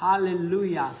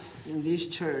 hallelujah, in this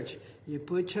church. You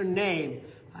put your name.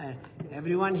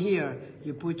 Everyone here,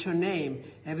 you put your name.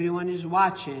 Everyone is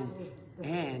watching.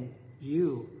 And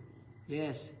you,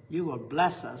 yes, you will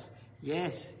bless us.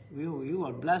 Yes, you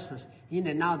will bless us in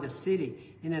and out the city,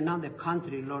 in and out the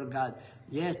country, Lord God.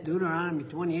 Yes, Deuteronomy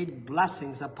 28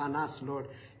 blessings upon us, Lord,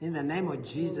 in the name of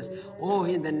Jesus. Oh,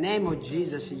 in the name of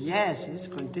Jesus, yes, it's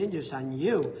contingent on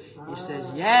you. He says,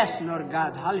 yes, Lord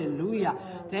God, hallelujah.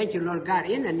 Thank you, Lord God,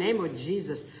 in the name of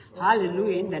Jesus.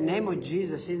 Hallelujah, in the name of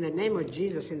Jesus, in the name of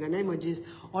Jesus, in the name of Jesus.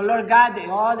 Oh, Lord God,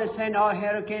 they're saying, oh,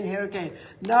 hurricane, hurricane.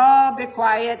 No, be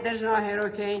quiet, there's no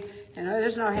hurricane. You know,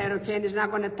 there's no hurricane. It's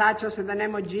not going to touch us in the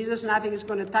name of Jesus. Nothing is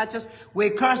going to touch us. We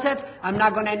curse it. I'm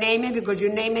not going to name it because you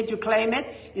name it, you claim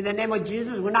it. In the name of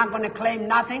Jesus, we're not going to claim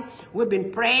nothing. We've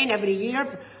been praying every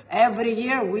year. Every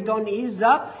year, we don't ease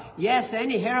up. Yes,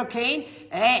 any hurricane,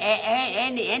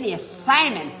 any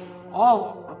assignment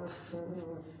of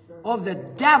the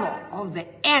devil, of the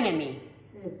enemy,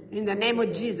 in the name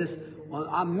of Jesus, or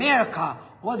America,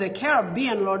 or the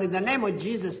Caribbean, Lord, in the name of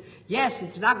Jesus. Yes,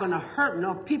 it's not going to hurt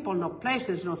no people, no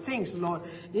places, no things, Lord.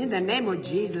 In the name of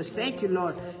Jesus. Thank you,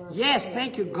 Lord. Yes,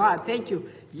 thank you, God. Thank you.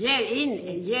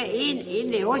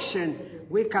 In the ocean,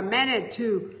 we command it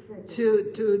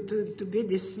to be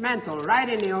dismantled right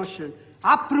in the ocean.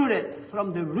 Uprooted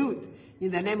from the root.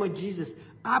 In the name of Jesus.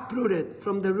 Uprooted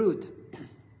from the root.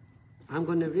 I'm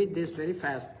going to read this very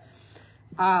fast.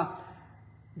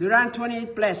 Deuteronomy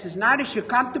 28 places. Now it shall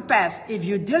come to pass, if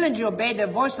you diligently obey the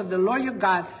voice of the Lord your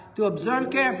God, to observe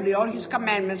carefully all his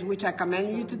commandments, which I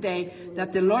command you today,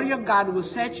 that the Lord your God will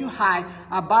set you high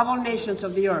above all nations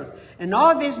of the earth. And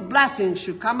all these blessings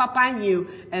should come upon you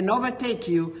and overtake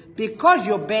you, because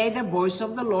you obey the voice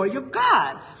of the Lord your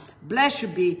God. Blessed you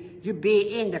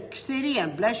be in the city,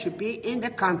 and blessed you be in the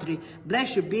country.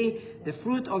 Blessed you be the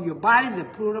fruit of your body, the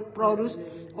produce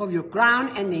of your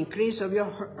ground, and the increase of your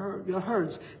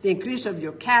herds, the increase of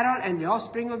your cattle, and the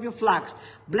offspring of your flocks.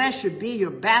 Blessed should be your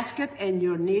basket and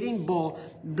your kneading bowl.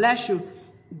 Blessed should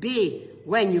be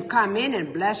when you come in,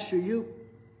 and blessed should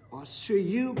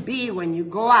you be when you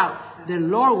go out. The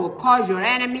Lord will cause your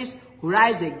enemies who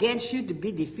rise against you to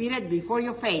be defeated before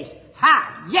your face.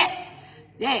 Ha! Yes!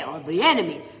 They are the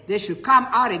enemy. They should come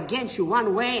out against you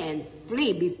one way and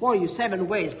flee before you 7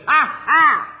 ways. Ha!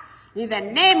 Ha! In the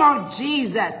name of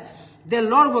Jesus, the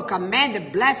Lord will command the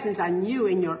blessings on you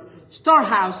in your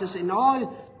storehouses and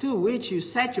all to which you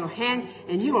set your hand,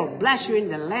 and he will bless you in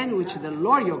the land which the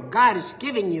Lord your God is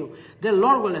giving you. The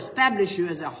Lord will establish you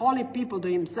as a holy people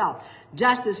to himself,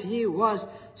 just as he was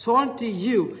sworn to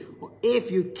you. If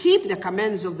you keep the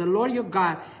commandments of the Lord your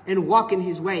God and walk in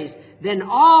his ways, then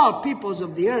all peoples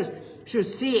of the earth should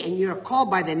see, and you are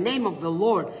called by the name of the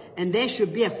Lord, and they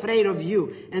should be afraid of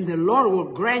you. And the Lord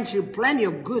will grant you plenty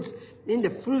of goods in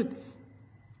the fruit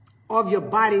of your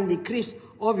body, in the increase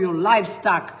of your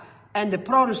livestock, and the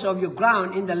produce of your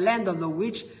ground in the land of the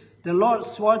which the Lord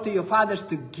swore to your fathers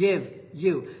to give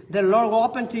you. The Lord will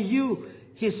open to you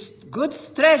his good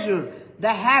treasure,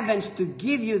 the heavens, to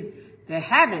give you the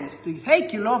heavens, to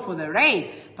thank you, Lord, for the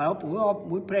rain. But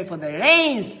we pray for the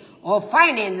rains or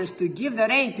finances to give the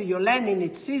rain to your land in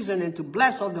its season and to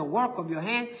bless all the work of your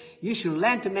hand. You should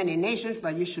lend to many nations,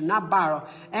 but you should not borrow.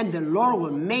 And the Lord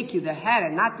will make you the head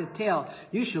and not the tail.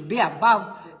 You should be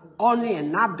above only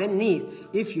and not beneath.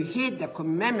 If you heed the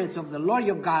commandments of the Lord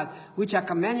your God, which I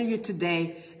command you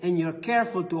today, and you're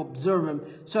careful to observe them,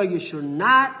 so you should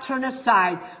not turn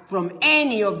aside from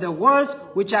any of the words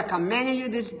which I command you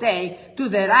this day, to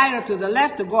the right or to the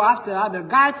left, to go after other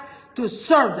gods, to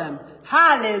serve them.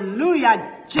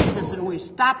 Hallelujah, Jesus. And we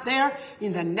stop there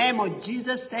in the name of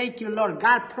Jesus. Thank you, Lord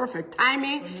God. Perfect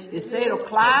timing. It's 8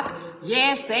 o'clock.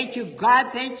 Yes, thank you, God.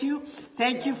 Thank you.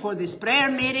 Thank you for this prayer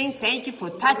meeting. Thank you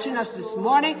for touching us this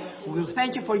morning. We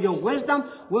thank you for your wisdom.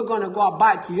 We're going to go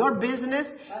about your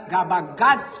business, about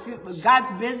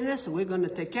God's business. We're going to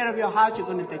take care of your house. You're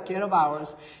going to take care of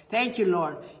ours. Thank you,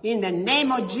 Lord. In the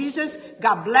name of Jesus,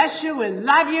 God bless you. We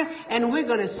love you. And we're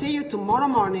going to see you tomorrow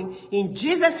morning. In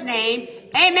Jesus' name,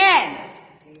 amen.